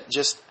something that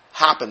just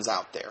happens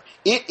out there.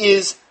 It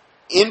is,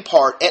 in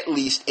part, at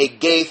least, a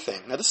gay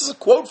thing. Now, this is a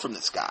quote from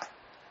this guy.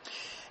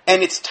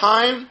 And it's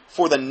time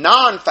for the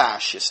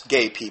non-fascist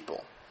gay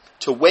people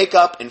to wake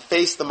up and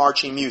face the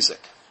marching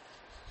music.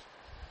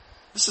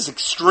 This is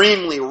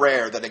extremely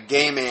rare that a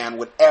gay man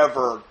would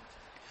ever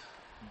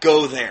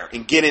go there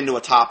and get into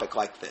a topic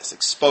like this,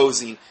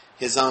 exposing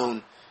his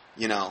own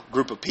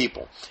group of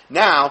people.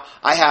 Now,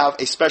 I have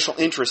a special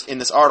interest in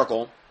this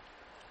article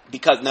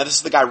because, now this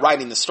is the guy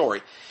writing the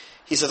story.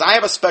 He says, I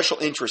have a special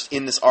interest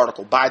in this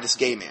article by this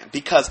gay man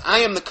because I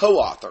am the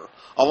co-author,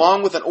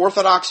 along with an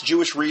Orthodox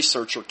Jewish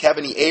researcher,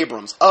 Kevin E.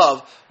 Abrams,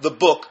 of the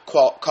book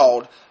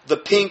called The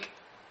Pink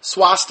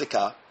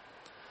Swastika,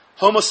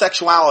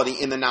 Homosexuality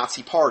in the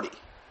Nazi Party,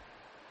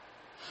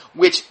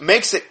 which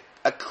makes it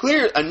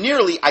a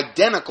nearly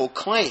identical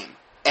claim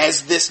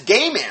as this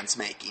gay man's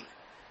making,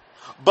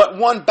 but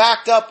one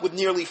backed up with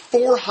nearly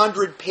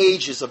 400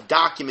 pages of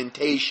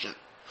documentation.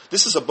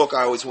 This is a book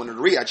I always wanted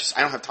to read.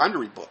 I don't have time to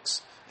read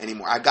books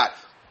anymore. I got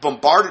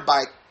bombarded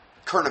by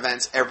current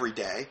events every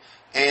day,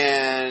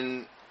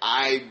 and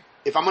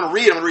if I'm going to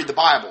read, I'm going to read the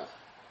Bible.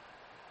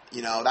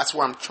 That's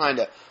where I'm trying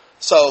to.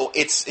 So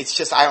it's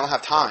just I don't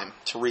have time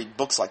to read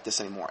books like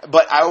this anymore.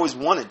 But I always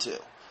wanted to.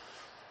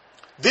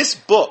 This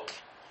book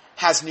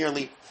has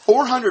nearly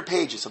 400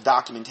 pages of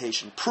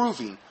documentation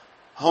proving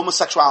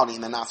homosexuality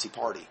in the Nazi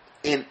Party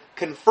and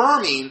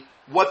confirming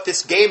what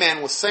this gay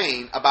man was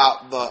saying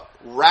about the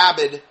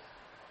rabid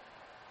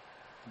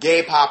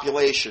gay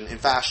population in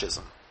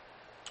fascism.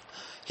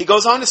 He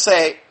goes on to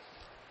say,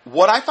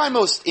 what I find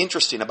most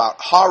interesting about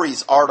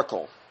Hari's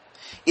article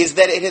is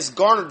that it has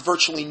garnered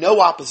virtually no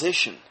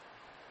opposition.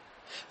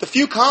 The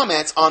few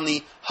comments on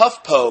the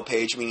HuffPo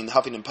page, meaning the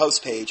Huffington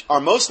Post page,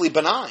 are mostly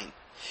benign.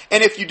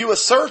 And if you do a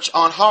search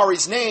on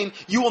Hari's name,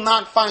 you will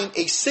not find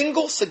a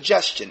single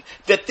suggestion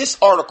that this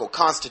article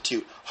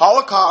constitute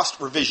Holocaust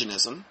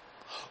revisionism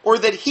or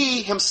that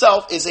he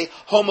himself is a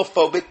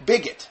homophobic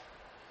bigot.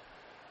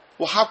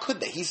 Well, how could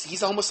they?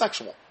 He's a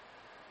homosexual.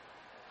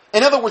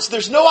 In other words,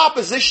 there's no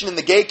opposition in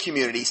the gay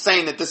community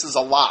saying that this is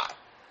a lie.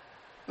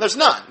 There's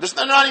none.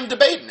 They're not even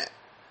debating it.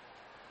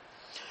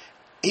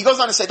 He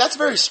goes on to say, that's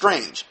very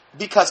strange,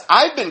 because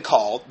I've been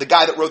called, the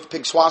guy that wrote the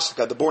Pink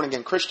Swastika, the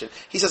born-again Christian,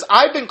 he says,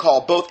 I've been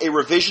called both a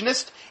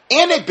revisionist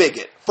and a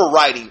bigot for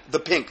writing the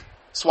Pink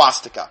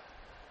Swastika.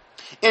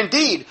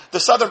 Indeed,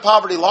 the Southern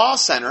Poverty Law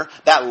Center,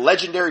 that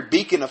legendary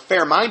beacon of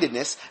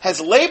fair-mindedness,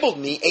 has labeled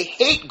me a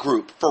hate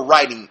group for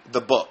writing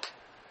the book.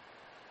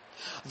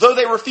 Though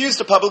they refuse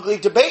to publicly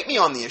debate me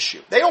on the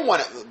issue.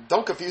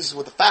 Don't confuse us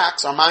with the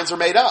facts, our minds are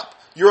made up.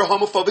 You're a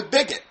homophobic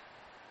bigot.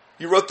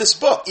 You wrote this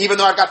book, even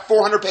though I've got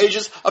 400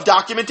 pages of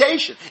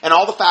documentation, and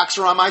all the facts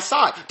are on my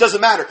side. Doesn't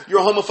matter,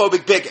 you're a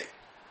homophobic bigot.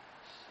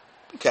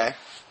 Okay.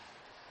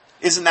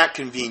 Isn't that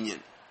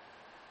convenient?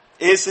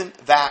 Isn't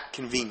that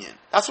convenient?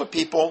 That's what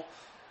people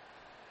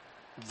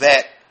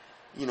that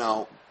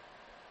are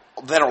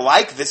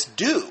like this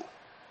do.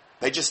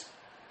 They just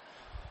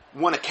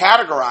want to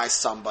categorize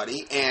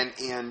somebody and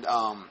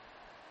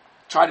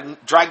try to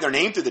drag their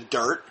name through the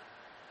dirt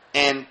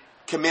and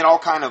commit all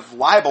kind of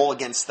libel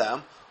against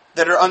them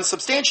that are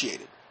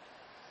unsubstantiated.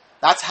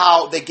 That's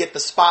how they get the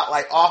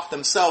spotlight off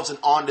themselves and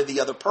onto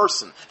the other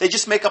person. They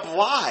just make up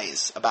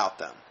lies about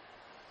them.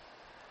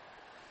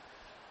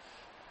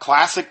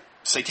 Classic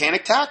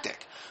satanic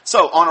tactic.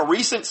 So, on a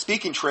recent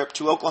speaking trip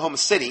to Oklahoma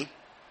City,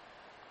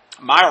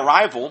 my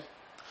arrival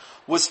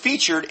was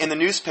featured in the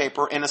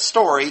newspaper in a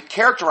story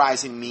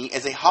characterizing me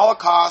as a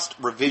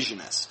Holocaust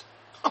revisionist.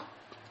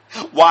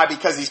 Why?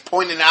 Because he's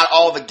pointing out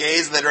all the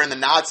gays that are in the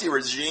Nazi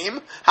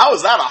regime? How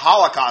is that a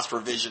Holocaust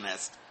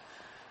revisionist?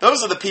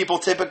 Those are the people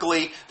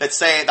typically that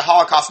say the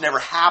Holocaust never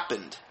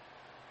happened.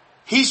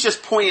 He's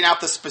just pointing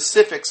out the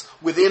specifics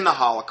within the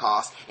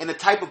Holocaust and the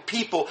type of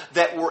people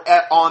that were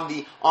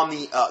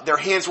their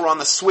hands were on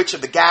the switch of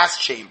the gas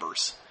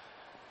chambers.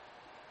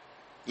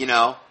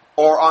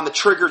 Or on the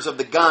triggers of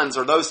the guns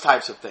or those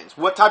types of things.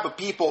 What type of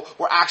people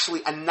were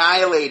actually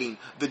annihilating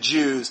the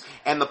Jews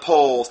and the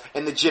Poles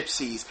and the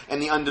Gypsies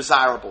and the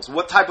undesirables?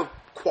 What type of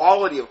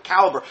quality of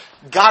caliber?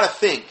 Gotta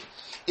think.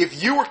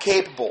 If you were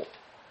capable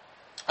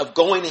of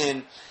going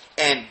in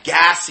and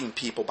gassing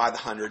people by the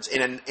hundreds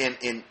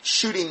and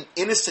shooting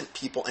innocent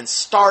people and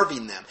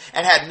starving them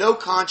and had no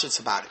conscience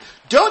about it,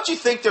 don't you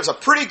think there's a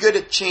pretty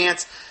good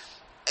chance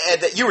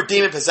that you were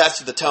demon-possessed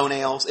to the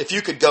toenails, if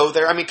you could go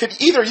there? I mean, could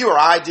either you or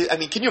I do? I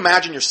mean, can you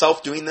imagine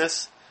yourself doing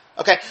this?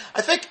 Okay,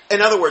 I think,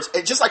 in other words,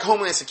 just like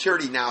Homeland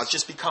Security now is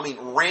just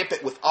becoming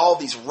rampant with all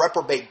these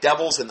reprobate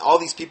devils and all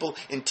these people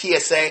in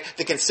TSA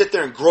that can sit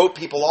there and grope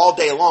people all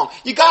day long.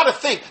 You gotta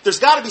think, there's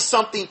gotta be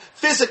something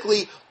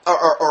physically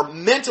or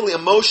mentally,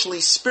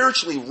 emotionally,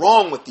 spiritually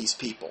wrong with these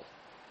people.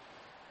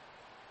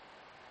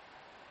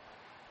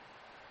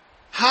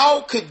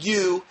 How could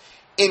you,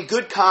 in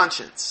good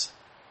conscience,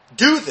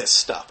 do this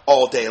stuff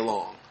all day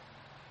long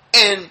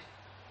and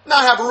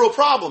not have a real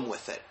problem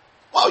with it?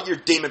 Well, you're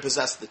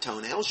demon-possessed to the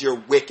toenails. You're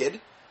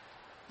wicked.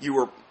 You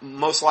were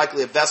most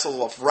likely a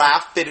vessel of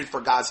wrath fitted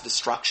for God's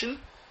destruction.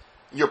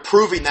 You're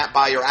proving that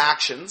by your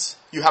actions.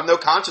 You have no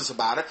conscience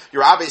about it.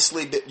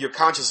 Your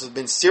conscience has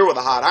been seared with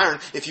a hot iron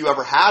if you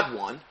ever had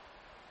one.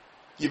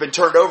 You've been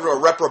turned over to a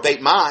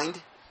reprobate mind.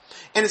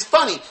 And it's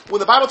funny, when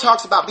the Bible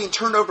talks about being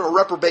turned over to a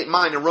reprobate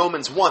mind in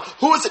Romans 1,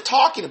 who is it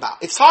talking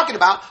about? It's talking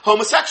about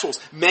homosexuals,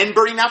 men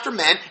burning after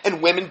men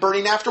and women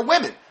burning after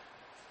women,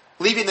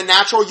 leaving the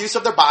natural use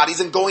of their bodies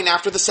and going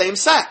after the same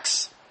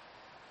sex.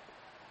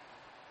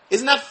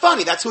 Isn't that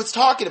funny? That's who it's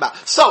talking about.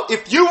 So,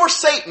 if you were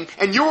Satan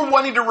and you were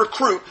wanting to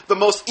recruit the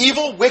most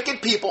evil,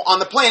 wicked people on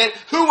the planet,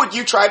 who would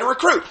you try to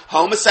recruit?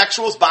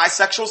 Homosexuals,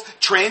 bisexuals,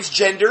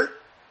 transgender.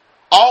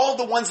 All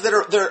the ones that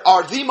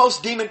are the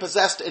most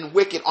demon-possessed and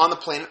wicked on the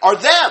planet are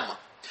them.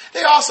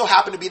 They also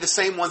happen to be the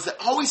same ones that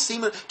always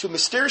seem to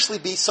mysteriously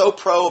be so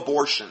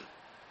pro-abortion.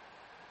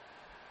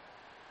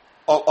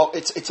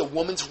 It's a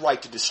woman's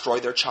right to destroy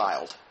their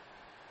child.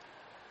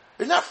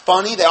 Isn't that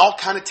funny? They all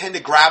kind of tend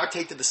to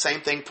gravitate to the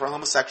same thing,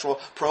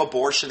 pro-homosexual,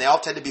 pro-abortion. They all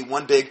tend to be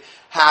one big,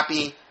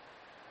 happy,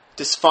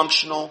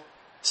 dysfunctional,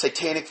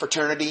 satanic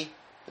fraternity.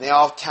 And they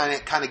all kind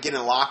of get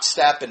in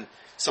lockstep and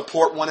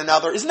support one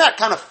another. Isn't that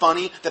kind of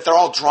funny that they're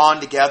all drawn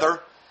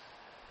together?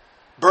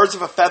 Birds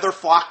of a feather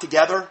flock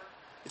together.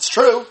 It's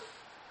true.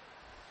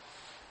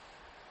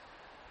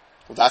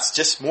 Well, that's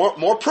just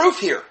more proof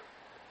here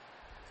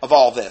of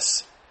all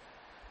this.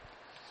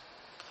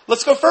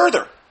 Let's go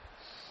further.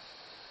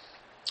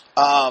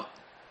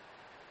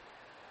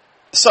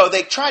 So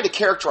they tried to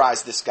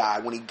characterize this guy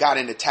when he got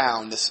into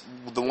town,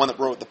 the one that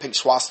wrote the pink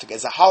swastika,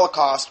 as a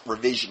Holocaust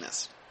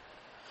revisionist.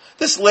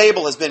 This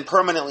label has been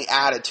permanently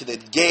added to the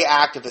gay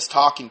activist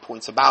talking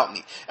points about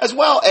me, as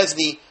well as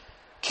the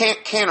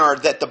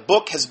canard that the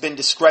book has been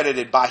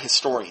discredited by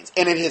historians,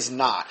 and it has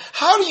not.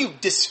 How do you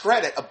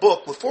discredit a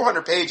book with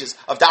 400 pages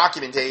of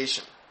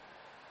documentation?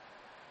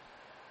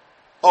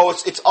 Oh,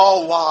 it's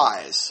all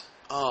lies.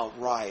 Oh,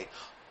 right.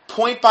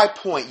 Point by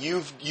point,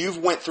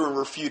 you've went through and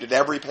refuted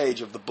every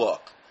page of the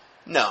book.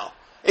 No.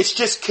 It's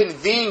just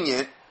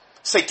convenient,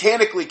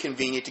 satanically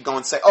convenient to go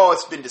and say, oh,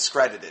 it's been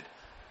discredited.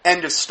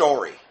 End of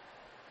story.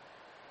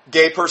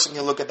 Gay person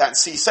can look at that and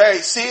see,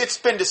 it's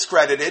been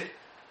discredited.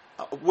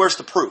 Where's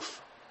the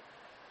proof?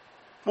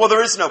 Well,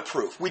 there is no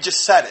proof. We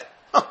just said it.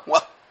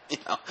 Well,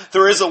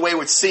 there is a way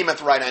which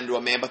seemeth right unto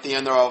a man, but the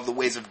end thereof the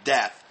ways of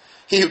death.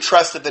 He who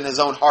trusteth in his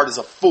own heart is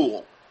a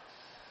fool.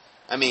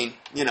 I mean,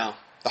 the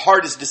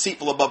heart is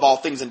deceitful above all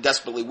things and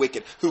desperately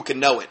wicked. Who can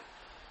know it?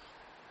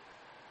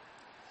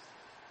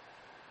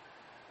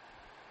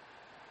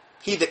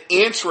 He that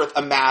answereth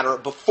a matter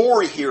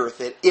before he heareth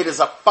it, it is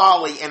a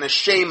folly and a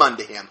shame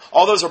unto him.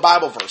 All those are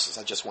Bible verses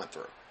I just went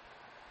through.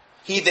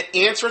 He that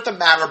answereth a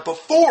matter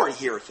before he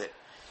heareth it,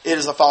 it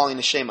is a folly and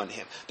a shame unto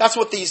him. That's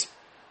what these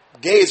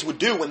gays would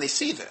do when they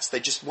see this. They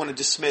just want to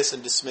dismiss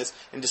and dismiss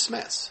and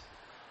dismiss.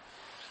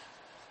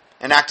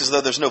 And act as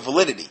though there's no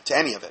validity to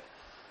any of it.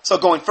 So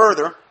going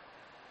further,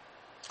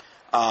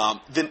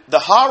 the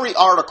Hari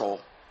article,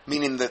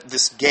 meaning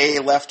this gay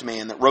left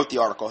man that wrote the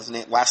article, his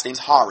last name's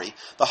Hari.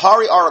 The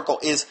Hari article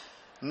is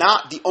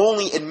not the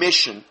only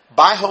admission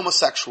by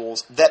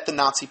homosexuals that the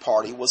Nazi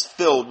Party was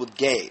filled with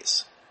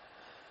gays.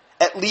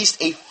 At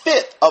least a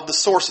fifth of the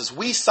sources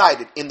we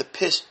cited in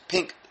the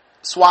pink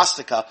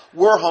swastika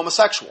were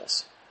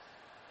homosexuals.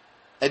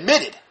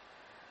 Admitted.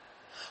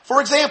 For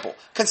example,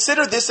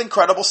 consider this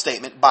incredible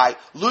statement by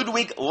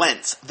Ludwig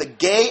Lenz, the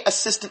gay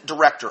assistant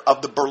director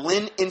of the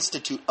Berlin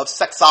Institute of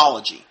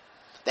Sexology.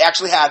 They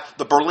actually had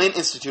the Berlin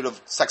Institute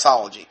of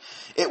Sexology.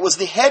 It was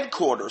the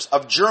headquarters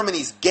of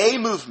Germany's gay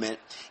movement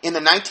in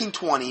the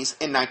 1920s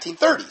and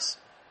 1930s.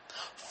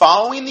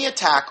 Following the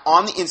attack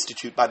on the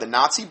Institute by the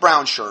Nazi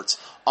brown shirts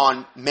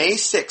on May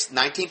 6,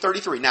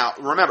 1933. Now,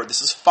 remember,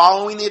 this is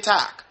following the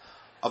attack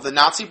of the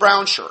Nazi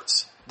brown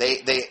shirts.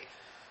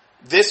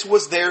 This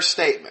was their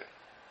statement.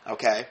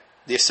 Okay?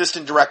 The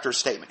assistant director's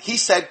statement. He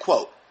said,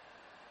 quote,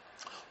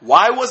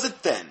 "Why was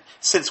it then,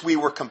 since we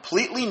were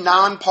completely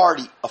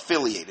non-party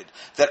affiliated,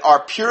 that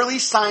our purely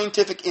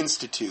scientific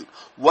institute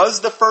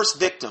was the first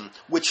victim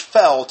which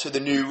fell to the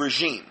new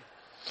regime?"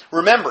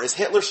 Remember, as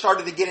Hitler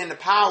started to get into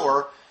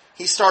power,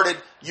 he started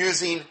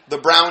using the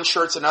brown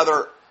shirts and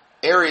other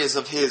areas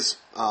of his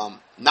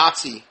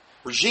Nazi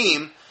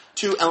regime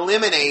to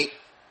eliminate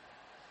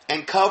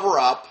and cover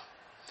up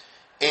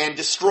and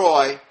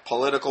destroy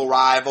political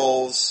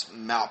rivals,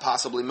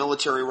 possibly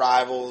military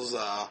rivals,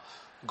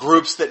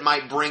 groups that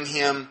might bring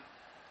him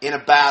in a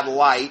bad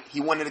light.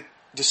 He wanted to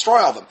destroy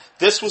all of them.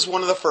 This was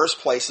one of the first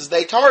places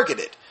they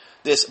targeted,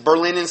 this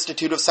Berlin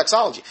Institute of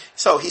Sexology.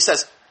 So he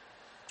says,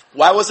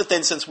 "Why was it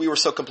then, since we were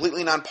so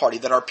completely non-party,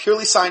 that our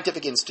purely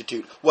scientific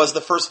institute was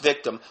the first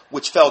victim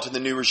which fell to the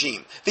new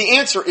regime?" The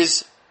answer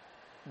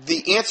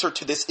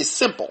to this is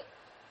simple.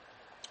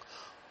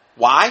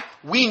 Why?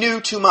 We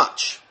knew too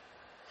much.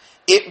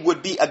 It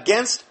would be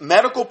against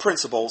medical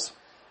principles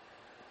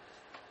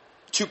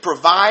to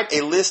provide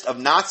a list of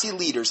Nazi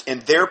leaders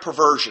and their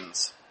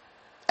perversions.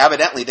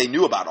 Evidently, they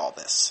knew about all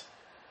this.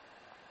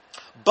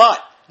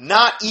 But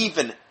not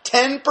even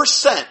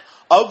 10%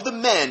 of the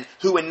men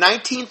who in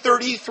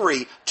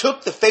 1933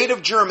 took the fate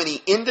of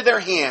Germany into their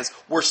hands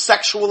were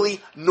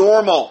sexually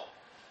normal.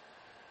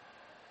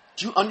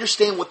 Do you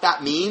understand what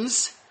that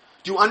means?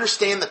 Do you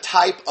understand the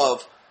type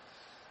of...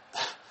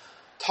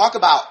 Talk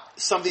about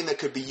something that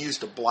could be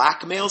used to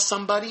blackmail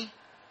somebody,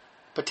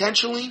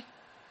 potentially.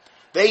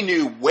 They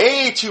knew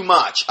way too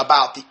much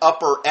about the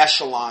upper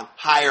echelon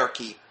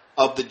hierarchy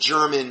of the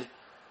German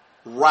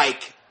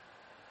Reich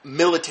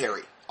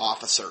military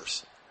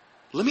officers.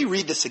 Let me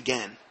read this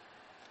again.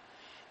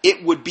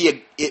 it would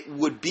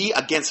be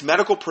against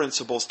medical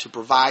principles to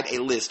provide a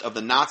list of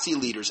the Nazi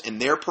leaders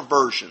and their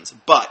perversions,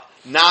 but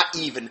not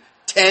even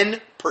 10%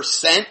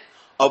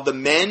 of the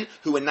men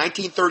who in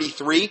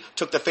 1933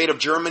 took the fate of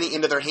Germany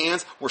into their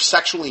hands were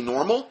sexually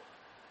normal?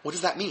 What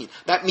does that mean?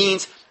 That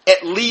means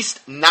at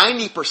least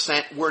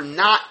 90% were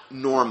not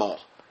normal.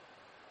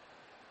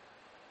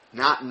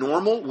 Not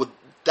normal?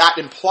 That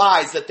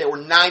implies that there were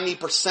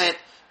 90%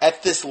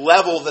 at this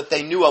level that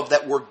they knew of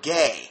that were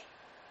gay.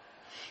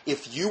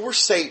 If you were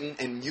Satan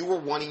and you were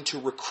wanting to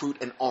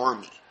recruit an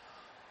army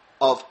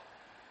of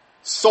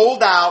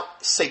sold out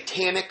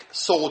satanic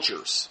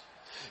soldiers,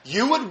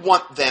 you would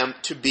want them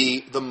to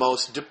be the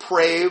most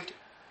depraved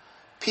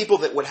people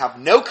that would have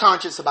no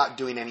conscience about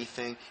doing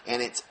anything,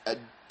 and it's a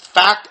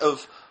fact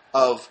of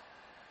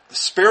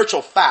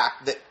spiritual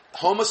fact that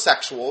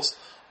homosexuals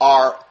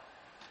are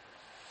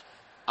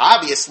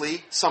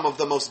obviously some of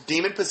the most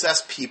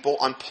demon-possessed people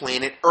on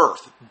planet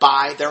Earth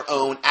by their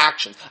own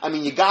actions. I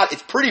mean,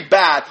 it's pretty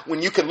bad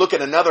when you can look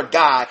at another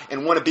guy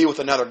and want to be with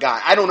another guy.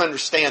 I don't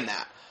understand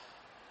that.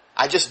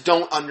 I just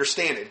don't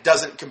understand it. It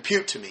doesn't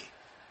compute to me.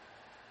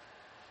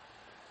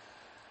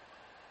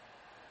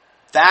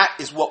 That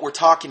is what we're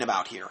talking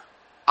about here.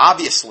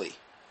 Obviously.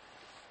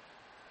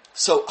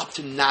 So up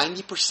to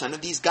 90%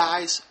 of these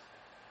guys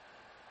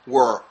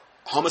were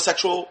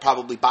homosexual,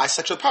 probably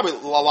bisexual. Probably a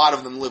lot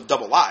of them lived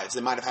double lives.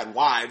 They might have had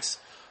wives,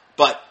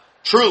 but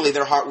truly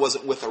their heart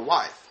wasn't with their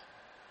wife.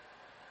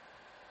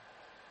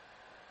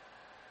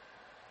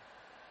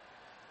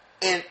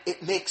 And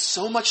it makes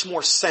so much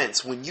more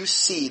sense when you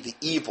see the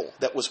evil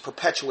that was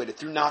perpetuated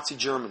through Nazi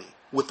Germany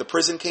with the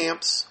prison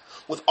camps,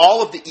 with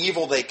all of the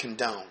evil they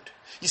condoned.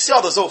 You see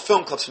all those old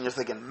film clips and you're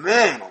thinking,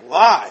 man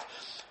alive.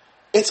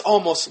 It's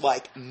almost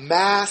like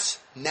mass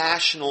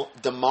national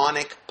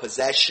demonic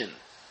possession.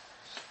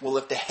 Well,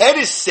 if the head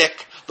is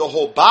sick, the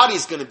whole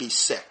body's going to be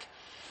sick.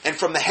 And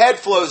from the head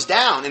flows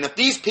down. And if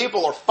these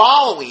people are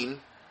following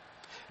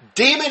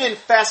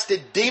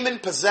demon-infested,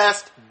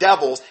 demon-possessed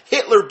devils,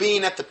 Hitler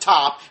being at the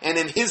top and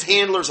then his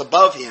handlers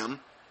above him,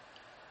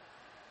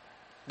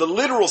 the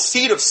literal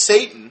seed of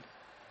Satan,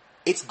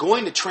 it's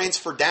going to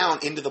transfer down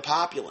into the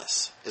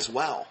populace as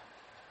well.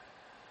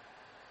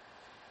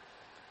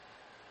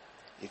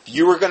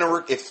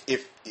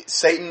 If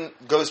Satan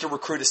goes to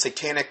recruit a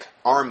satanic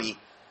army,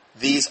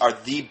 these are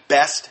the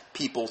best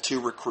people to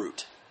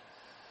recruit.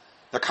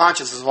 Their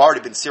consciences have already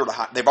been seared.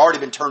 They've already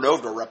been turned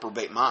over to a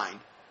reprobate mind.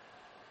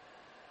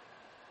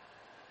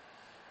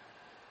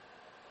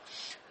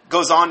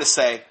 Goes on to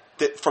say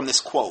that from this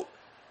quote,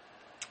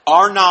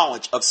 our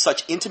knowledge of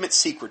such intimate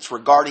secrets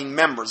regarding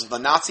members of the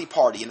Nazi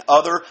Party and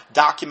other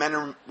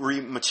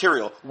documentary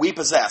material we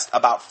possessed,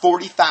 about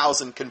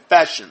 40,000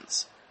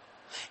 confessions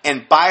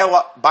and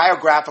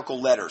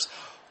biographical letters,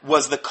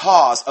 was the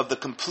cause of the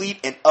complete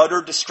and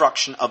utter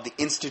destruction of the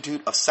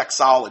Institute of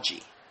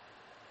Sexology.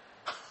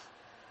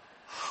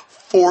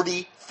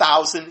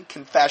 40,000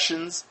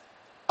 confessions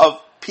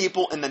of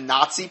people in the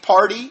Nazi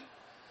Party?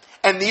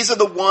 And these are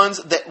the ones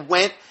that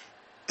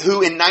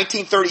who in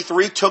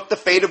 1933 took the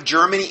fate of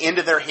Germany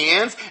into their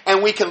hands.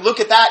 And we can look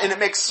at that, and it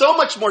makes so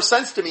much more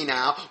sense to me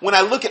now when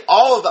I look at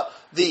all of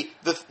the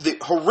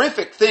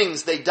horrific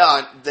things they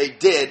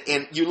did,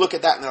 and you look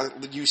at that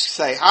and you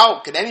say, how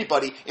could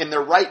anybody in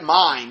their right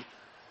mind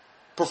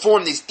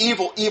perform these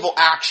evil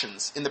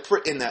actions in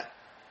the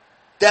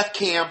death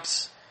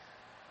camps?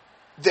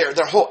 Their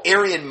whole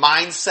Aryan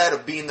mindset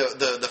of being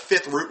the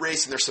fifth root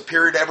race and they're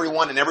superior to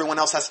everyone and everyone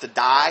else has to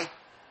die.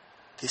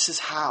 This is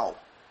how.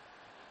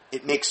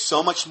 It makes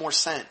so much more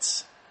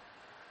sense.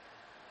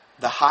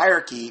 The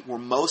hierarchy were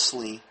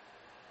mostly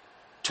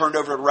turned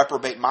over to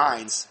reprobate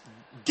minds,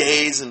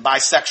 gays and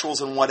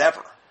bisexuals and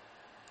whatever,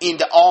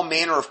 into all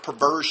manner of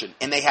perversion.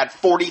 And they had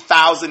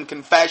 40,000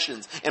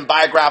 confessions and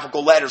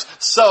biographical letters.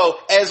 So,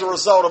 as a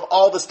result of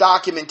all this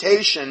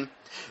documentation,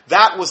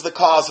 that was the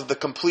cause of the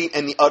complete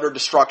and the utter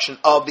destruction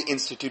of the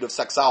Institute of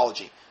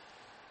Sexology,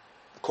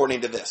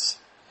 according to this.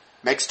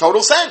 Makes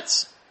total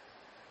sense.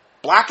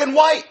 Black and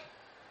white.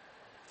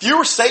 If you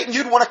were Satan,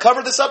 you'd want to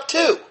cover this up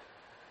too.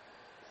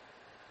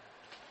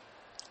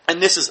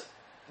 And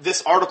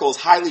this article is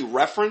highly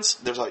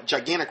referenced. There's a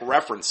gigantic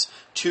reference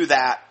to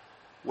that,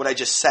 what I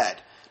just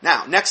said.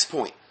 Now, next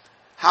point.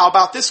 How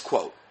about this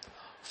quote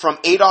from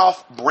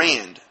Adolf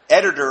Brand,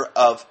 editor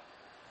of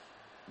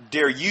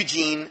Der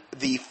Eugen,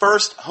 the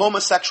first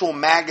homosexual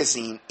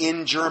magazine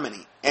in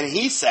Germany. And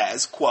he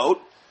says,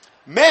 quote,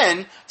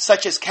 men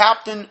such as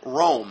Captain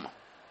Röhm,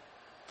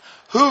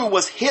 who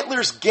was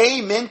Hitler's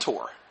gay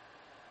mentor,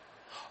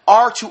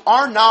 are, to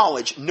our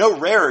knowledge, no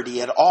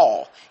rarity at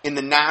all in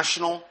the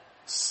National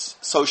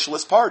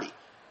Socialist Party.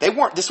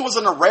 This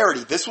wasn't a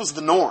rarity, this was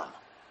the norm.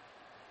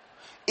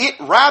 It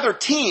rather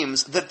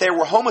teems that there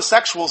were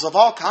homosexuals of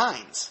all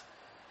kinds.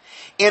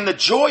 And the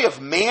joy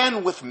of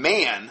man with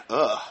man,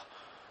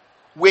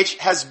 which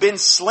has been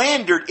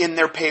slandered in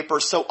their paper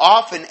so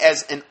often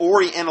as an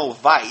oriental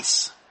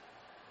vice.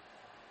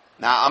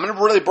 Now, I'm going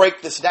to really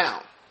break this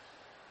down.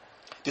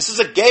 This is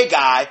a gay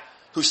guy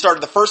who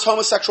started the first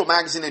homosexual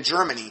magazine in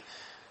Germany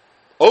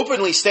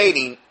openly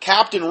stating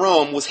Captain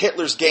Rome was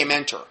Hitler's gay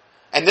mentor.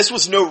 And this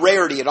was no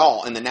rarity at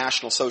all in the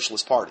National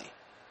Socialist Party.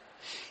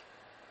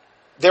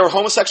 There were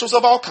homosexuals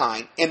of all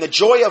kind, and the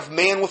joy of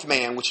man with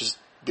man, which is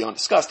beyond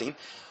disgusting,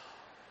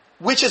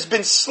 which has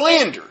been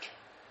slandered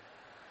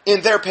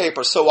in their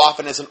paper so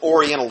often as an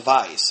Oriental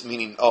vice,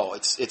 meaning,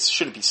 it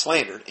shouldn't be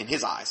slandered in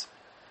his eyes.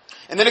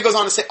 And then it goes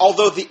on to say,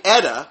 although the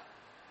Edda,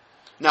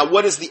 now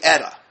what is the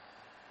Edda?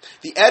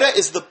 The Edda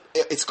is the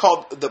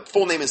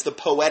full name is the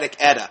Poetic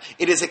Edda.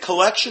 It is a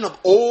collection of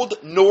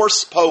Old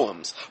Norse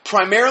poems,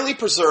 primarily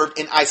preserved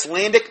in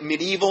Icelandic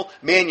medieval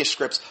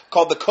manuscripts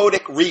called the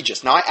Codex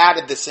Regius. Now I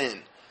added this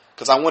in,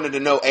 because I wanted to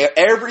know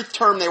every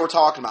term they were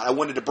talking about. I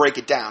wanted to break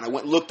it down. I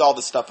went and looked all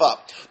this stuff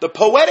up. The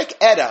Poetic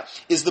Edda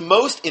is the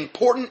most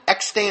important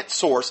extant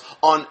source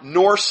on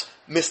Norse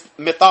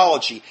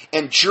mythology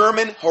and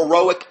German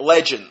heroic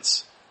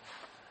legends.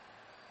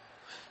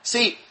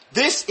 See,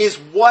 this is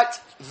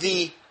what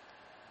the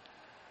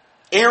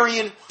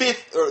Aryan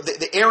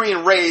the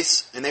Aryan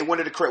race, and they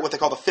wanted to create what they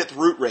call the fifth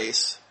root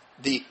race,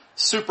 the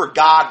super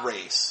god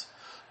race.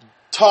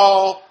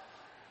 Tall,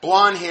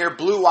 blonde hair,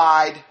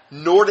 blue-eyed,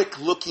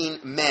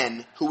 Nordic-looking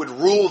men who would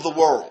rule the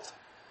world.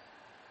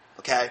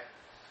 Okay?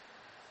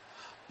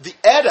 The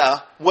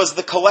Edda was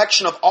the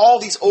collection of all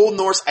these Old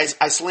Norse,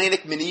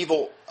 Icelandic,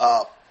 medieval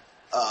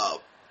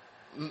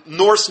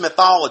Norse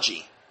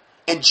mythology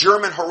and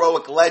German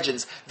heroic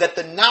legends that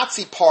the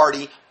Nazi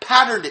Party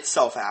patterned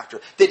itself after,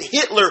 that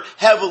Hitler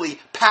heavily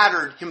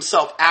patterned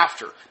himself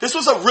after. This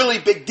was a really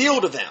big deal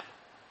to them.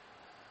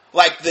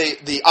 Like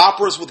the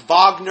operas with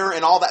Wagner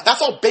and all that.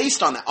 That's all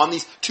based on that, on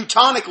these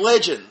Teutonic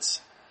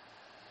legends.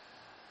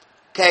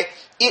 Okay?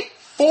 It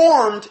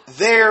formed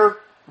their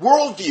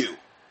worldview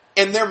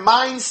and their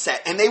mindset,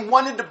 and they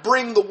wanted to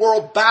bring the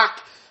world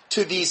back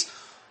to these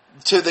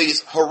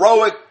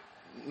heroic,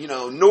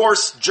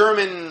 Norse,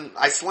 German,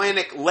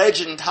 Icelandic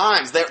legend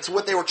times. That's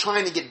what they were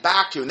trying to get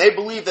back to. And they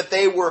believed that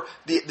they were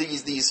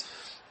these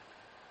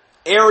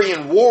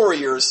Aryan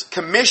warriors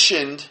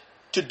commissioned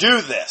to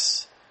do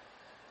this.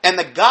 And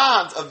the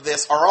gods of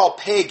this are all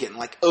pagan,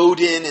 like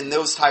Odin and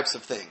those types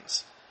of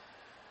things.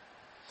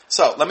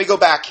 So, let me go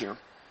back here.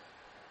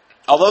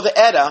 Although the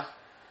Edda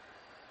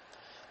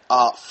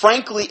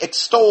frankly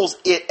extols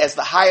it as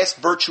the highest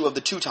virtue of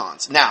the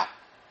Teutons. Now,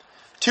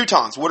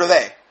 Teutons, what are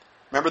they?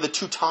 Remember the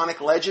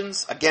Teutonic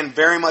legends? Again,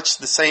 very much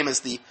the same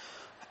as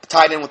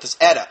tied in with this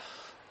Edda.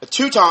 The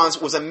Teutons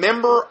was a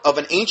member of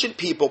an ancient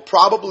people,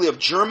 probably of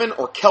German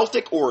or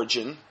Celtic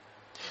origin,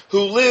 who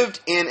lived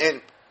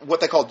in what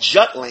they call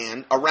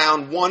Jutland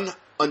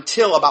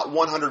until about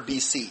 100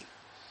 BC.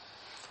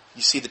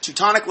 You see the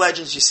Teutonic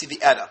legends, you see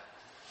the Edda.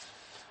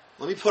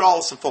 Let me put all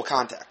this in full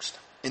context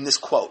in this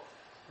quote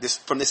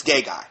from this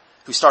gay guy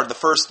who started the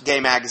first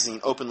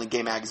openly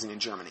gay magazine in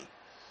Germany.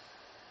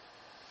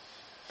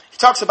 He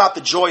talks about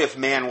the joy of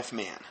man with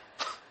man.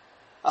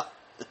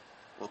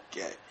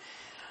 Okay.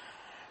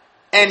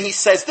 And he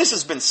says this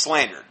has been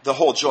slandered, the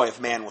whole joy of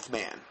man with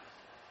man,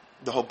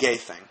 the whole gay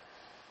thing,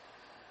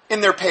 in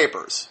their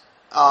papers,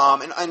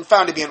 and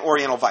found to be an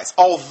Oriental vice.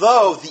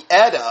 Although the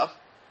Edda,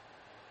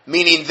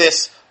 meaning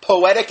this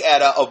Poetic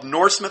Edda of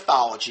Norse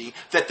mythology,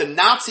 that the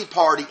Nazi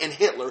Party and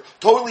Hitler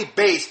totally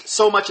based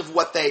so much of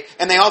what they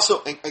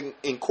also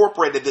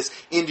incorporated this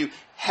into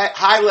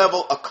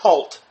high-level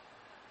occult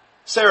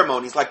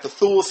ceremonies like the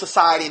Thule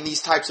Society and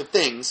these types of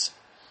things.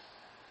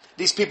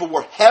 These people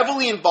were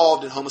heavily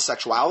involved in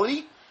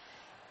homosexuality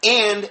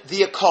and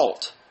the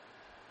occult.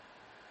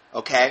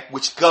 Okay?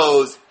 Which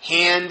goes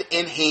hand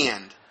in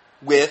hand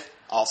with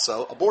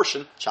also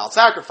abortion, child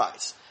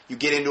sacrifice. You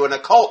get into an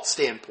occult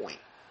standpoint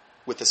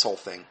with this whole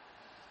thing.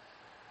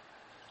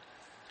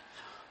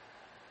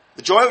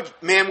 The joy of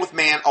man with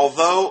man,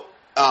 although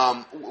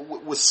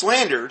was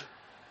slandered,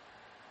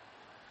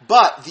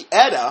 but the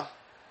Edda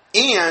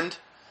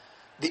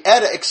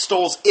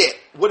extols it.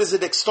 What does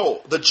it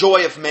extol? The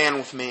joy of man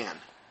with man.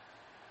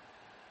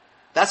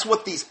 That's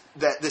what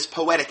this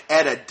Poetic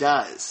Edda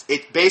does.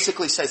 It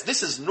basically says,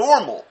 this is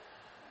normal,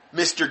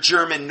 Mr.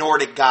 German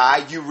Nordic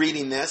guy, you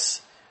reading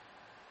this.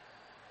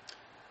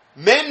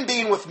 Men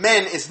being with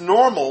men is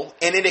normal,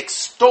 and it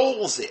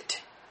extols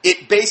it.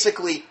 It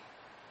basically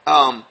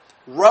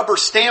rubber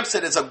stamps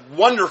it as a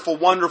wonderful,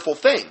 wonderful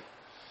thing.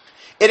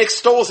 It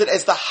extols it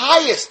as the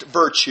highest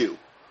virtue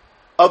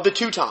of the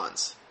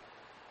Teutons,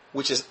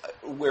 which is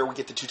where we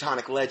get the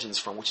Teutonic legends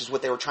from, which is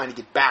what they were trying to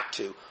get back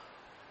to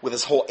with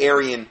this whole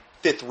Aryan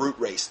fifth root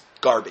race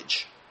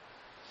garbage.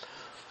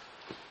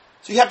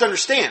 So you have to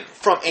understand,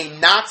 from a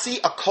Nazi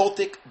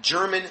occultic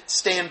German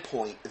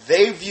standpoint,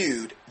 they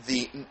viewed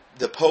the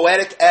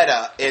Poetic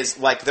Edda as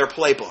like their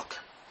playbook.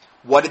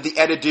 What did the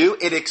Edda do?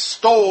 It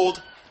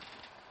extolled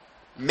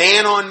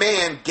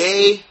man-on-man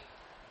gay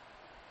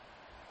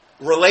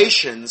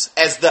relations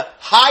as the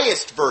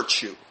highest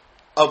virtue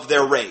of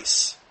their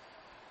race.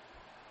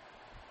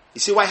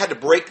 You see why I had to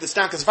break this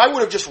down? Because if I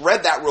would have just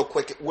read that real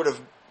quick,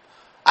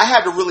 I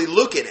had to really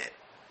look at it.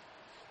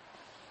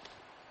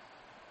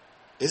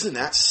 Isn't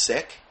that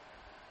sick?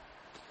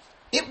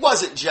 It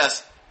wasn't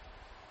just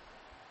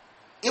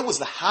It was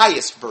the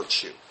highest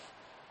virtue.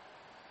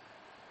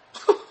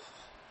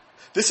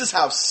 This is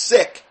how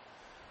sick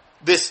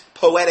this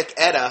Poetic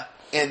Edda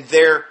and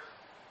their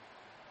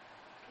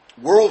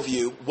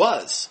worldview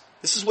was.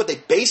 This is what they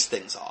based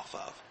things off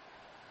of.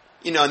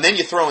 And then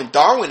you throw in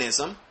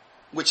Darwinism,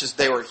 which is,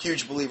 they were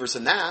huge believers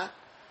in that,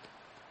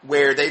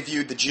 where they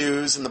viewed the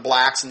Jews and the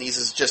blacks and these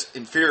as just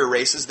inferior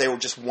races. They were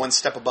just one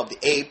step above the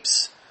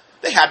apes.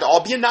 They had to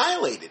all be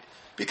annihilated,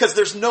 because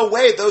there's no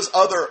way those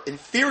other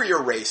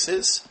inferior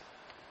races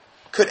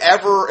could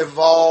ever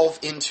evolve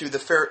into the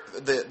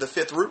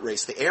fifth root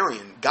race, the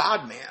Aryan,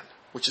 God-man,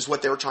 which is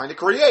what they were trying to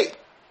create.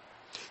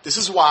 This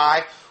is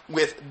why,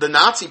 with the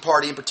Nazi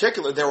Party in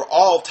particular, there were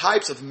all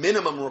types of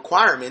minimum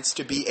requirements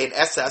to be an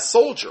SS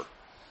soldier.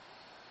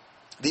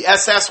 The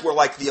SS were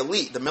like the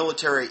elite, the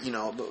military,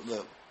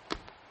 the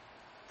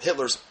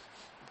Hitler's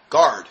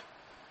guard.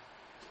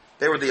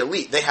 They were the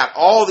elite. They had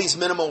all these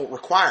minimal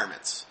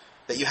requirements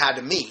that you had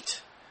to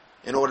meet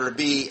in order to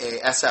be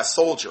a SS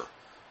soldier.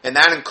 And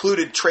that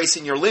included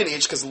tracing your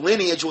lineage, because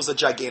lineage was a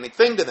gigantic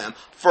thing to them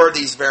for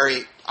these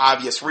very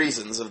obvious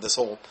reasons of this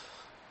whole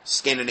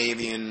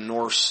Scandinavian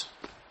Norse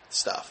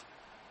stuff.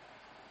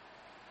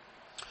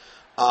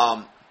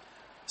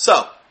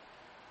 So,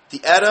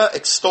 the Edda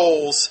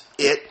extols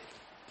it,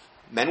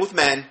 men with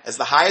men, as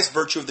the highest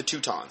virtue of the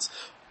Teutons,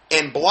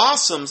 and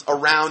blossoms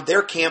around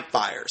their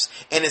campfires,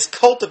 and is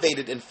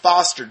cultivated and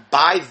fostered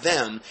by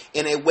them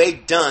in a way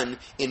done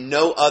in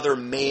no other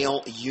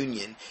male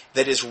union,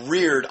 that is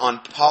reared on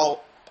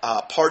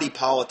party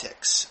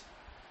politics.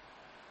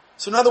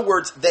 So in other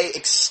words, they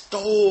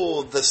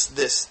extolled they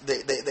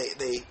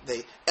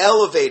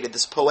elevated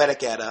this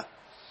Poetic Edda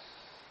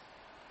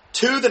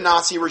to the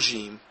Nazi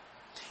regime,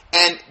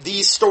 and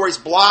these stories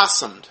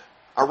blossomed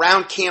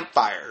around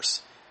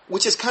campfires,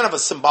 which is kind of a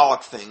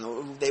symbolic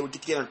thing. They would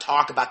get together and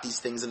talk about these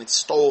things and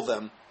extol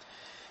them.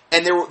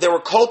 And they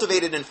were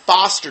cultivated and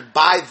fostered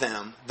by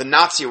them, the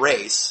Nazi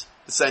race,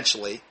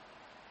 essentially,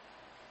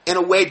 in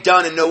a way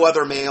done in no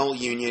other male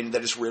union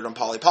that is reared on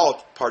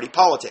party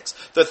politics.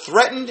 The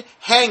threatened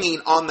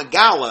hanging on the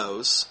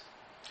gallows,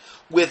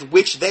 with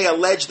which they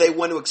allege they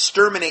want to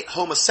exterminate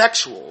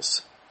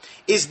homosexuals,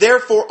 is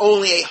therefore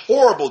only a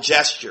horrible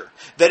gesture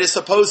that is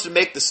supposed to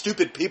make the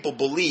stupid people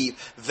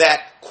believe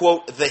that,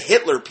 quote, the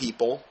Hitler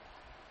people,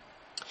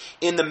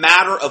 in the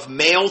matter of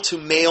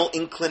male-to-male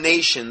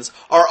inclinations,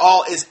 are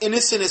all as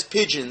innocent as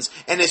pigeons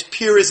and as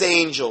pure as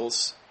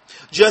angels,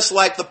 just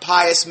like the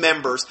pious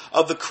members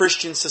of the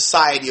Christian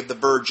Society of the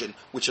Virgin,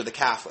 which are the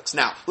Catholics.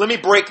 Now, let me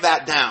break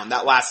that down,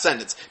 that last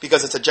sentence,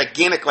 because it's a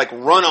gigantic,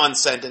 run-on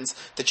sentence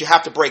that you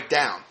have to break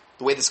down.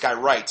 The way this guy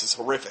writes is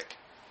horrific.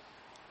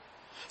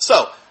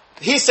 So,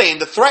 he's saying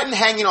the threatened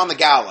hanging on the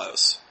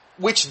gallows,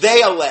 which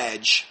they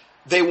allege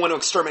they want to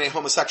exterminate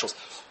homosexuals.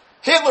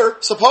 Hitler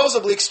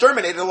supposedly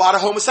exterminated a lot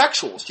of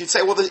homosexuals. You'd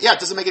say, well, it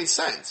doesn't make any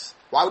sense.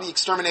 Why would he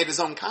exterminate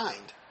his own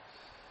kind?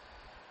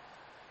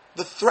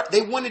 They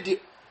wanted to...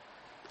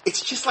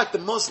 It's just like the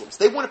Muslims.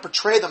 They want to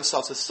portray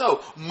themselves as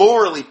so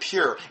morally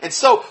pure. And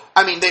so,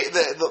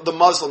 the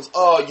Muslims,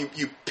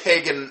 you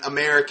pagan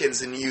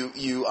Americans, and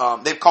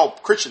they've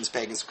called Christians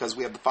pagans because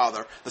we have the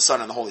Father, the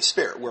Son, and the Holy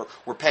Spirit.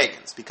 We're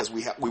pagans because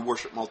we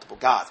worship multiple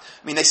gods.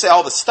 They say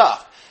all this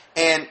stuff.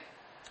 And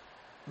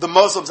the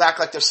Muslims act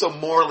like they're so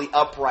morally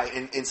upright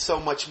and so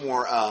much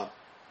more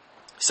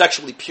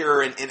sexually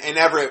pure in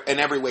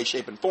every way,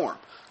 shape, and form.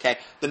 Okay,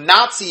 the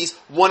Nazis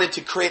wanted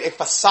to create a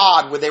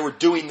facade where they were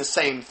doing the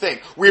same thing.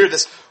 We're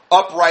this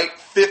upright,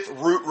 fifth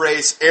root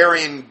race,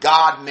 Aryan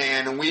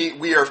God-man, and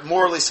we are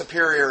morally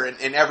superior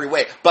in every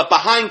way. But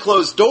behind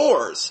closed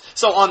doors,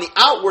 so on the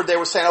outward they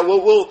were saying,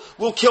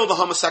 we'll kill the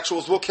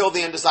homosexuals, we'll kill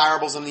the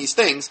undesirables and these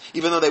things,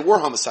 even though they were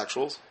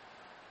homosexuals,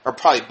 or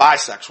probably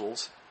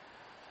bisexuals.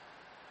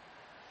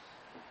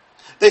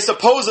 They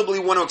supposedly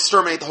want to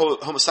exterminate the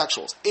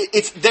homosexuals.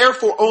 It's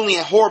therefore only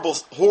a horrible,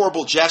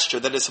 horrible gesture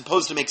that is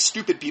supposed to make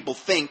stupid people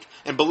think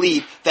and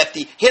believe that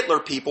the Hitler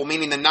people,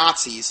 meaning the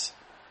Nazis,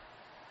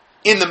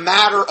 in the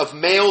matter of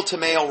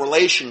male-to-male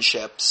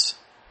relationships,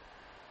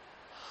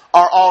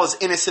 are all as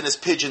innocent as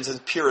pigeons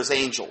and pure as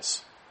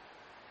angels.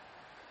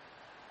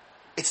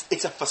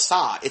 It's a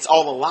facade. It's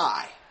all a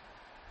lie.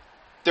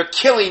 They're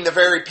killing the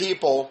very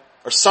people,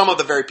 or some of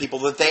the very people,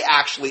 that they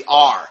actually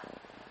are.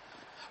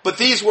 But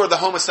these were the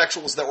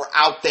homosexuals that were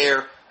out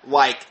there,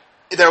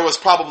 there was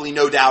probably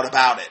no doubt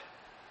about it.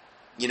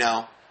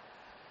 There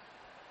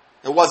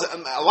was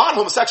a lot of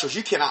homosexuals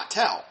you cannot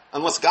tell,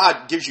 unless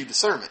God gives you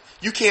discernment.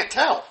 You can't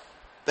tell.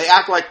 They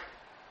act like,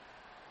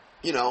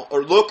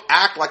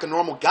 act like a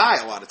normal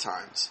guy a lot of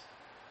times.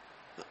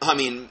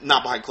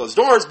 Not behind closed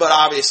doors, but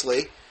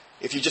obviously,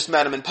 if you just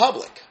met them in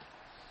public.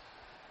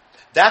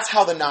 That's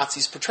how the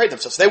Nazis portrayed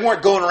themselves. They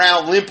weren't going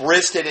around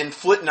limp-wristed and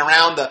flitting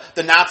around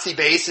the Nazi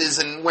bases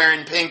and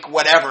wearing pink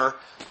whatever.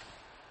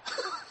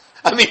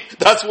 I'm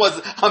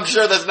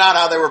sure that's not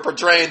how they were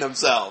portraying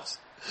themselves.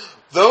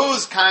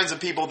 Those kinds of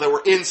people that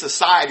were in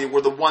society were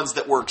the ones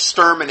that were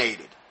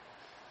exterminated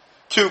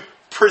to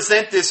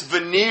present this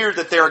veneer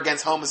that they're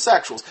against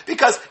homosexuals.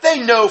 Because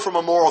they know from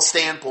a moral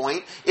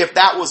standpoint, if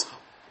that was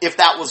if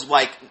that was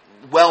like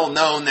well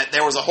known that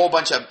there was a whole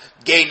bunch of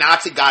gay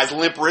Nazi guys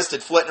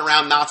limp-wristed flitting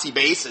around Nazi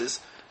bases,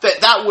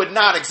 that would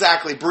not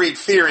exactly breed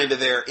fear into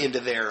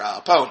their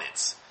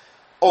opponents.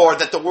 Or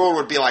that the world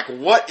would be like,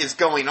 what is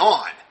going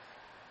on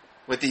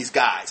with these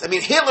guys? I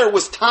mean, Hitler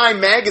was Time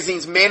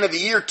Magazine's Man of the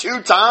Year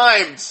 2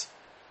 times.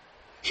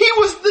 He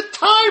was the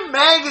Time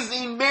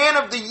Magazine Man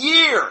of the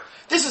Year.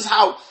 This is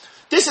how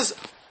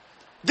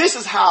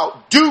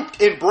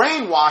duped and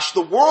brainwashed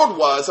the world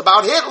was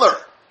about Hitler.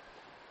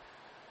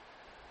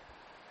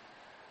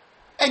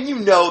 And you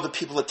know the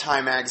people at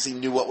Time Magazine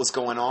knew what was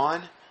going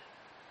on.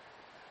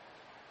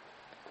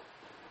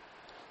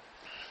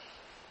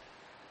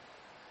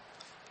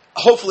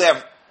 Hopefully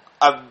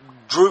I've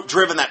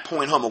driven that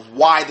point home of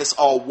why this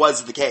all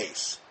was the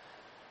case.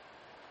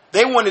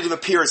 They wanted to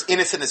appear as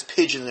innocent as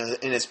pigeons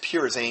and as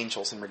pure as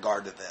angels in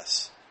regard to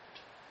this.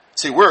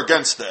 See, we're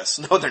against this.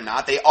 No, they're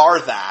not. They are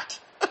that.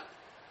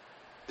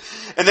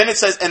 And then it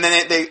says, and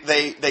then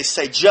they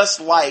say,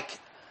 just like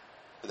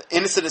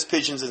innocent as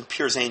pigeons and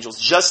pure as angels,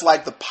 just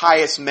like the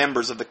pious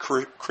members of the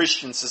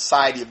Christian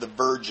Society of the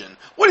Virgin.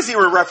 What is he in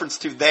reference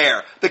to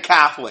there? The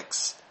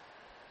Catholics.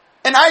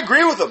 And I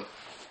agree with them.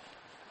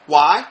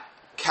 Why?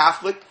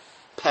 Catholic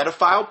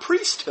pedophile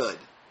priesthood.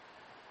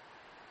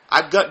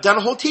 I've done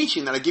a whole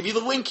teaching that I give you the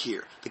link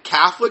here. The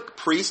Catholic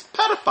priest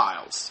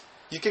pedophiles.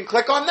 You can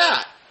click on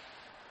that.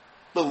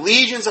 The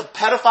legions of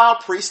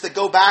pedophile priests that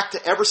go back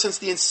to ever since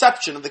the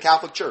inception of the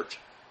Catholic Church.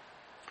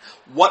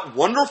 What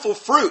wonderful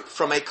fruit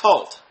from a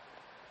cult.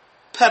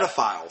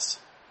 Pedophiles.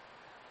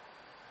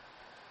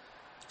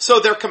 So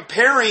they're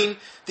comparing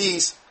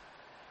this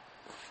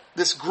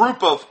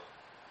group of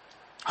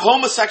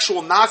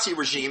homosexual Nazi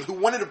regime who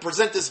wanted to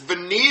present this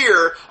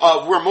veneer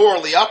of we're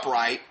morally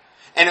upright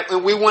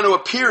and we want to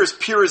appear as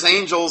pure as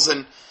angels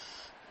and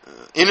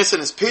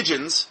innocent as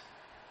pigeons.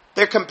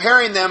 They're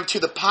comparing them to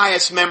the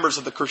pious members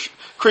of the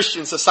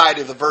Christian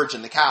Society of the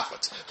Virgin, the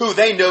Catholics, who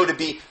they know to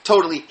be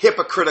totally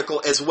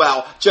hypocritical as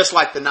well, just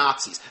like the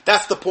Nazis.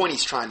 That's the point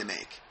he's trying to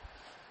make.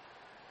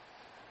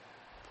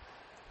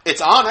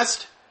 It's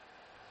honest.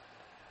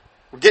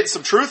 We're getting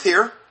some truth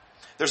here.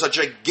 There's a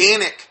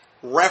gigantic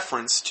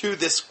reference to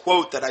this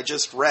quote that I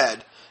just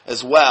read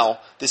as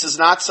well. These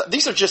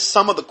are just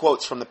some of the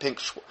quotes from the pink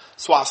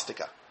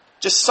swastika.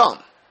 Just some.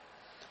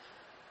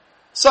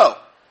 So,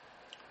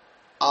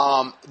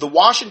 the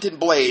Washington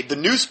Blade, the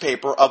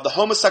newspaper of the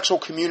homosexual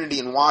community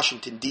in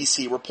Washington,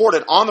 D.C.,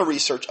 reported on the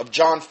research of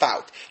John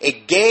Fout, a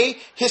gay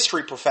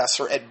history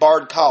professor at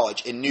Bard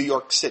College in New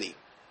York City.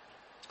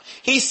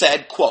 He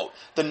said, quote,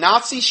 the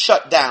Nazis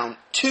shut down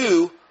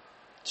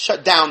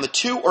the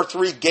 2 or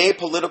 3 gay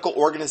political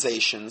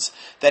organizations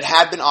that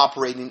had been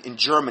operating in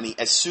Germany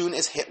as soon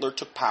as Hitler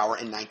took power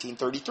in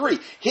 1933.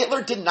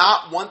 Hitler did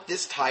not want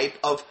this type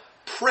of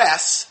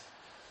press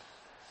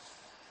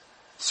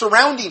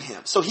surrounding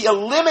him. So he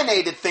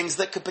eliminated things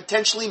that could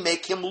potentially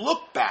make him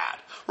look bad.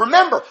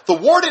 Remember, the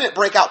war didn't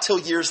break out till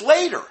years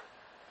later.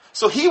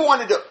 So he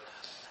wanted to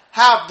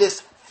have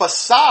this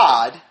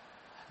facade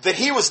that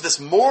he was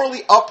this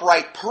morally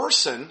upright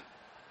person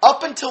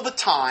up until the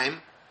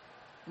time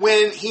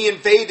when he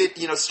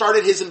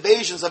started his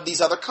invasions of these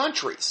other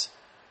countries.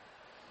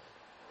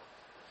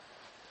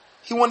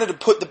 He wanted to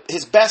put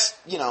his best,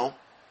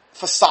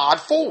 facade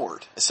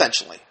forward,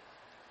 essentially.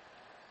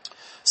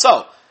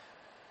 So,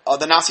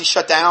 the Nazis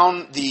shut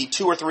down the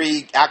 2 or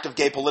 3 active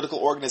gay political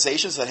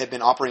organizations that had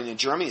been operating in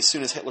Germany as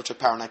soon as Hitler took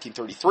power in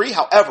 1933.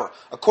 However,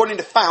 according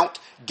to Fout,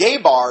 gay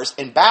bars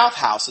and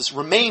bathhouses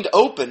remained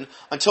open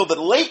until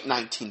the late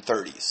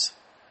 1930s.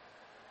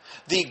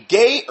 The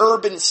gay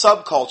urban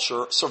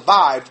subculture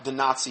survived the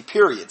Nazi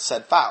period,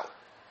 said Fout.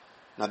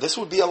 Now this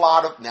would be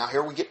now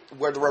here we get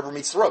where the rubber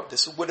meets the road.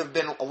 This would have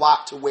been a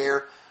lot to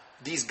where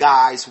these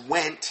guys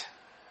went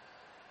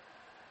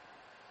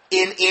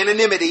in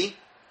anonymity,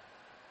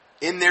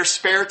 in their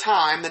spare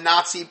time, the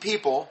Nazi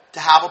people, to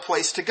have a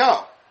place to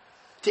go,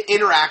 to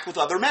interact with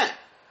other men,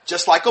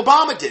 just like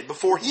Obama did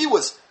before he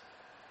was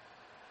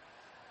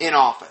in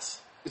office.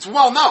 It's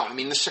well known. I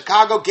mean, the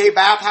Chicago gay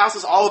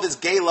bathhouses, all of his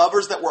gay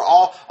lovers that were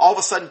all of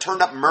a sudden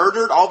turned up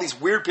murdered, all these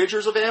weird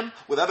pictures of him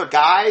with other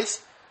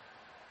guys.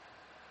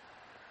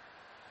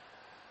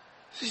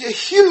 It's a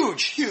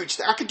huge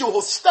thing. I could do a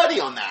whole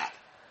study on that.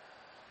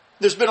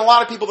 There's been a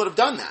lot of people that have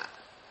done that.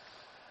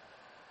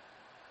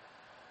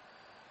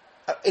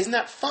 Isn't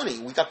that funny?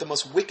 We got the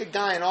most wicked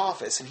guy in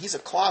office, and he's a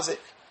closet,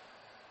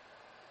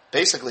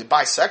 basically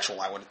bisexual,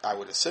 I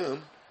would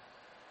assume.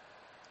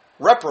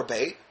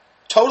 Reprobate.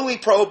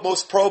 Totally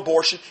most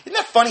pro-abortion. Isn't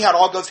that funny how it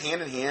all goes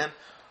hand in hand?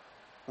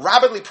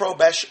 Rabidly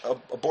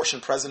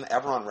pro-abortion president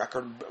ever on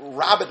record.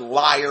 Rabid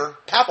liar.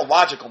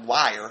 Pathological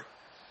liar.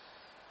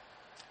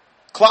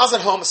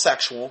 Closet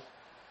homosexual.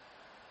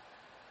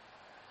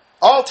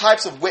 All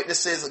types of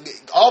witnesses.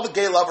 All the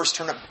gay lovers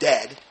turn up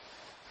dead.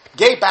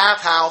 Gay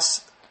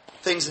bathhouse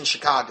things in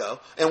Chicago,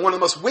 and one of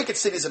the most wicked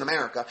cities in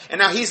America, and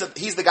now he's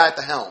the guy at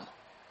the helm.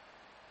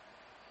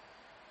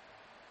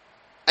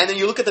 And then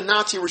you look at the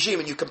Nazi regime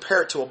and you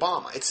compare it to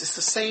Obama. It's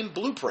the same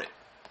blueprint.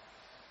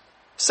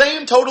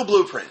 Same total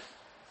blueprint.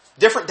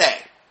 Different day.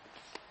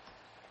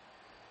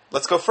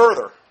 Let's go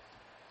further.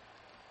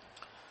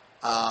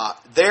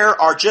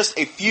 There are just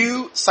a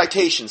few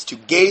citations to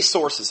gay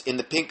sources in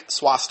the pink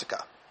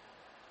swastika.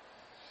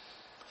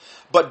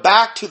 But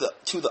back to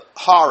the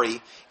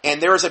Hari,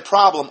 and there is a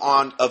problem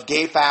of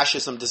gay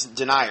fascism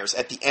deniers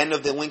at the end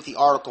of the lengthy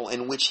article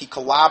in which he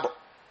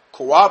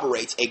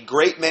corroborates a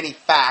great many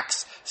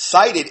facts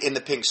cited in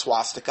the pink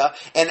swastika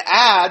and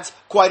adds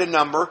quite a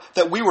number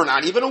that we were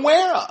not even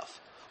aware of.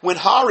 When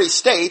Hari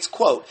states,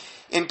 quote,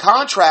 in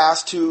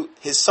contrast to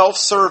his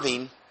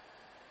self-serving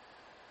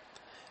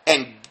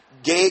and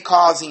gay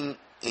cause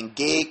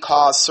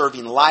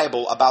serving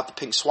libel about the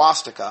pink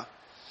swastika,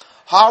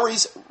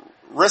 Hari's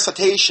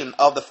recitation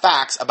of the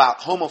facts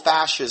about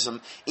homofascism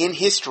in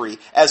history,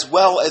 as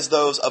well as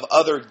those of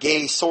other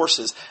gay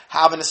sources,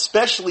 have an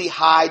especially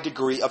high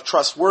degree of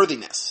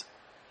trustworthiness.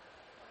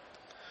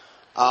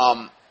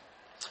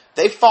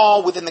 They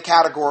fall within the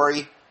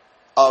category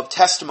of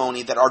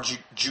testimony that our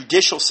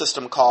judicial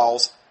system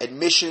calls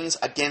admissions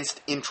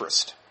against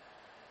interest.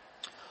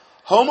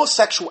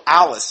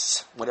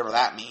 Homosexualists, whatever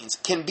that means,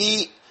 can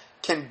be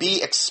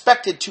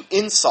expected to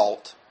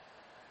insult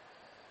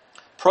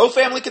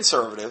pro-family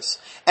conservatives,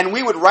 and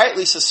we would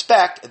rightly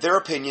suspect their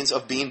opinions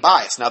of being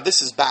biased. Now,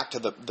 this is back to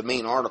the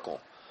main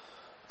article.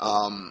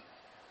 In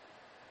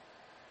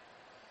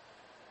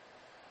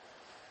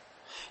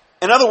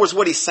other words,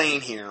 what he's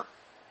saying here,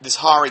 this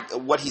Hari,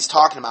 what he's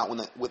talking about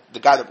with the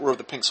guy that wrote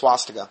the pink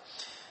swastika,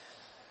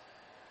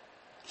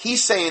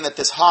 he's saying that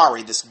this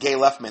Hari, this gay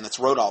left man that's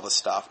wrote all this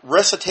stuff,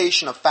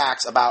 recitation of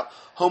facts about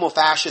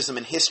homofascism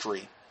in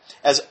history,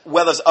 as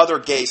well as other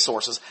gay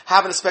sources,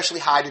 have an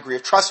especially high degree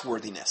of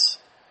trustworthiness.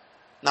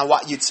 Now,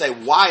 what you'd say,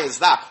 why is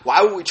that?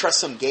 Why would we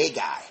trust some gay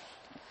guy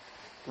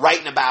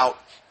writing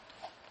about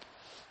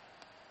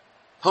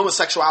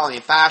homosexuality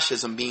and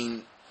fascism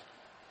being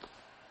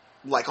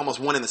like almost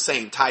one and the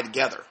same, tied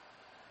together?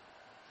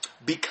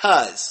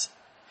 Because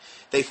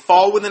they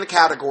fall within a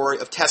category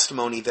of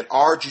testimony that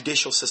our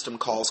judicial system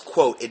calls,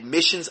 quote,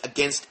 admissions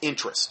against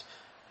interest.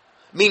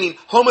 Meaning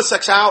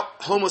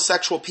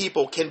homosexual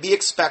people can be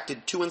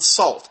expected to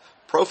insult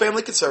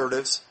pro-family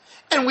conservatives,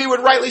 and we would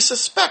rightly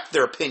suspect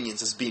their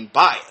opinions as being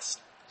biased.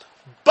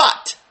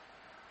 But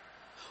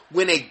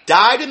when a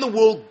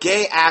dyed-in-the-wool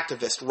gay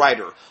activist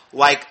writer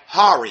like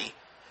Hari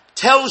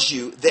tells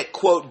you that,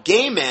 quote,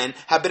 gay men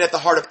have been at the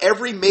heart of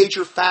every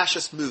major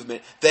fascist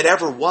movement that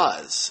ever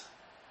was,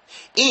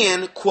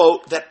 and,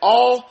 quote, that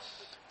all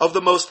of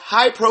the most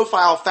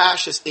high-profile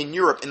fascists in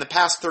Europe in the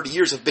past 30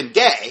 years have been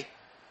gay,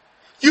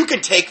 you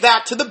can take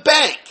that to the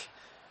bank.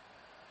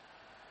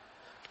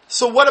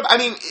 So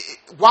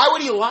why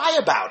would he lie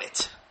about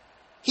it?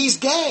 He's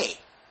gay.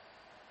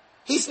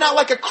 He's not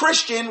like a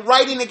Christian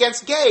writing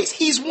against gays.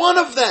 He's one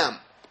of them.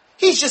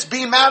 He's just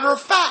being matter of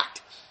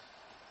fact.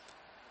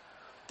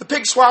 The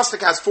pink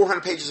swastika has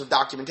 400 pages of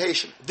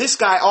documentation. This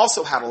guy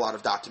also had a lot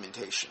of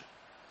documentation.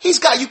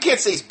 You can't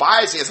say he's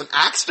biased. He has an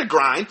axe to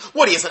grind.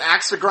 What, he has an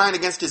axe to grind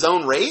against his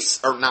own race?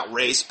 Or not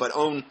race, but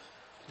own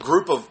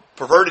group of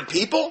perverted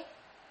people?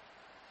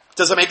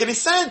 Doesn't make any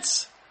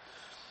sense.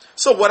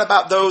 So what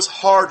about those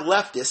hard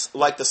leftists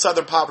like the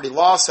Southern Poverty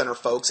Law Center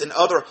folks and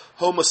other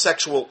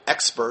homosexual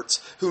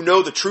experts who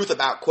know the truth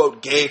about,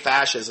 quote, gay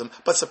fascism,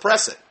 but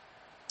suppress it?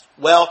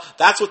 Well,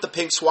 that's what the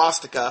pink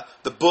swastika,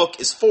 the book,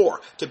 is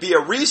for. To be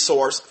a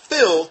resource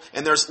filled,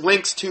 and there's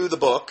links to the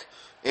book,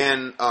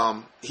 and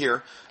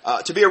here,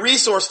 to be a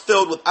resource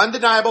filled with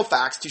undeniable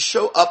facts to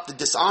show up the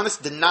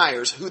dishonest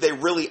deniers who they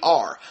really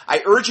are.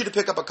 I urge you to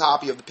pick up a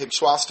copy of the pink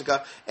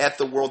swastika at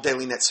the World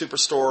Daily Net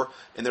Superstore,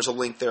 and there's a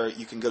link there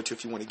you can go to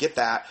if you want to get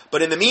that.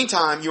 But in the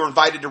meantime, you're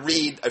invited to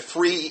read a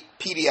free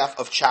PDF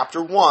of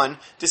Chapter 1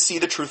 to see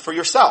the truth for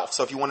yourself.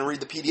 So if you want to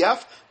read the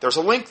PDF, there's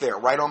a link there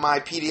right on my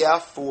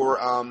PDF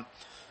for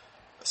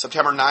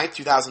September 9th,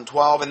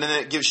 2012, and then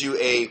it gives you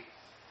a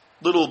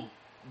little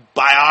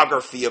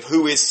biography of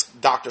who is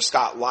Dr.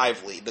 Scott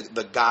Lively,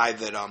 the guy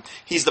that,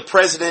 he's the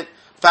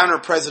founder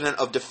and president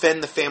of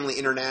Defend the Family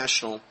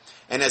International,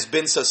 and has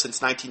been so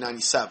since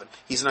 1997.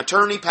 He's an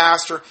attorney,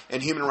 pastor,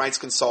 and human rights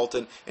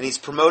consultant, and he's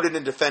promoted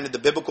and defended the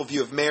biblical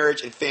view of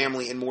marriage and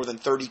family in more than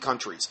 30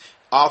 countries.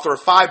 Author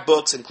of 5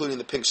 books, including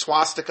The Pink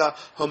Swastika,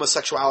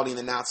 Homosexuality in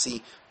the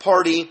Nazi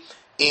Party,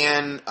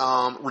 and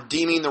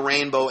Redeeming the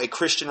Rainbow, A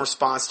Christian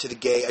Response to the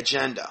Gay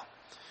Agenda.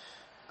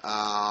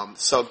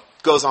 So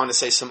goes on to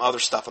say some other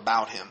stuff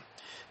about him.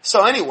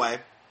 So anyway,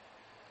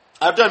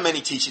 I've done many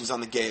teachings on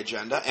the gay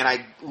agenda, and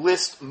I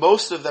list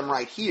most of them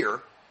right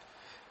here.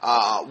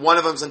 One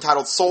of them is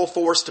entitled Soul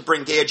Force to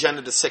Bring Gay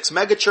Agenda to 6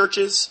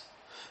 Megachurches.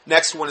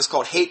 Next one is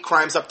called Hate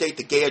Crimes Update,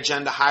 the Gay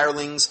Agenda,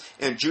 Hirelings,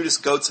 and Judas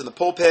Goats in the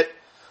Pulpit.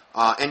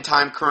 End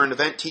Time Current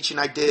Event teaching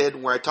I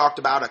did, where I talked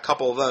about a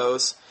couple of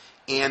those.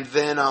 And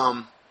then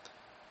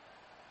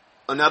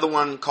another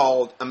one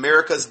called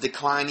America's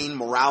Declining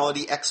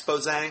Morality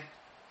Expose.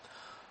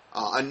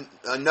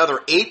 Another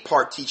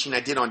 8-part teaching I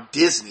did on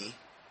Disney,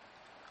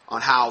 on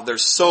how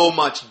there's so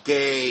much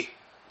gay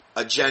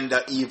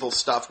agenda, evil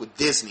stuff with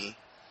Disney.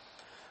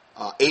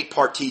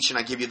 8-part teaching.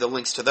 I give you the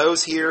links to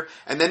those here.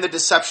 And then the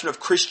deception of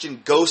Christian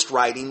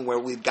ghostwriting, where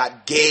we've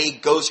got gay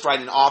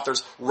ghostwriting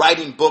authors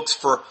writing books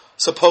for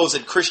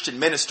supposed Christian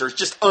ministers.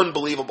 Just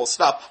unbelievable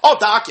stuff. All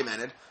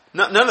documented.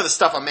 None of the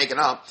stuff I'm making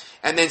up.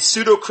 And then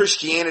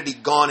pseudo-Christianity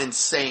gone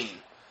insane.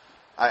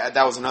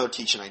 That was another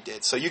teaching I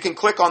did. So you can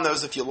click on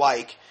those if you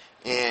like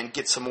and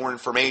get some more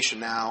information.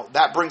 Now,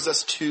 that brings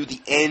us to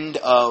the end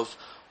of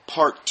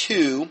part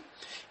 2.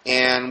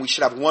 And we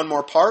should have one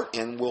more part,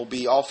 and we'll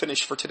be all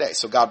finished for today.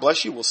 So God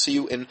bless you. We'll see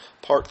you in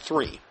part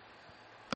 3.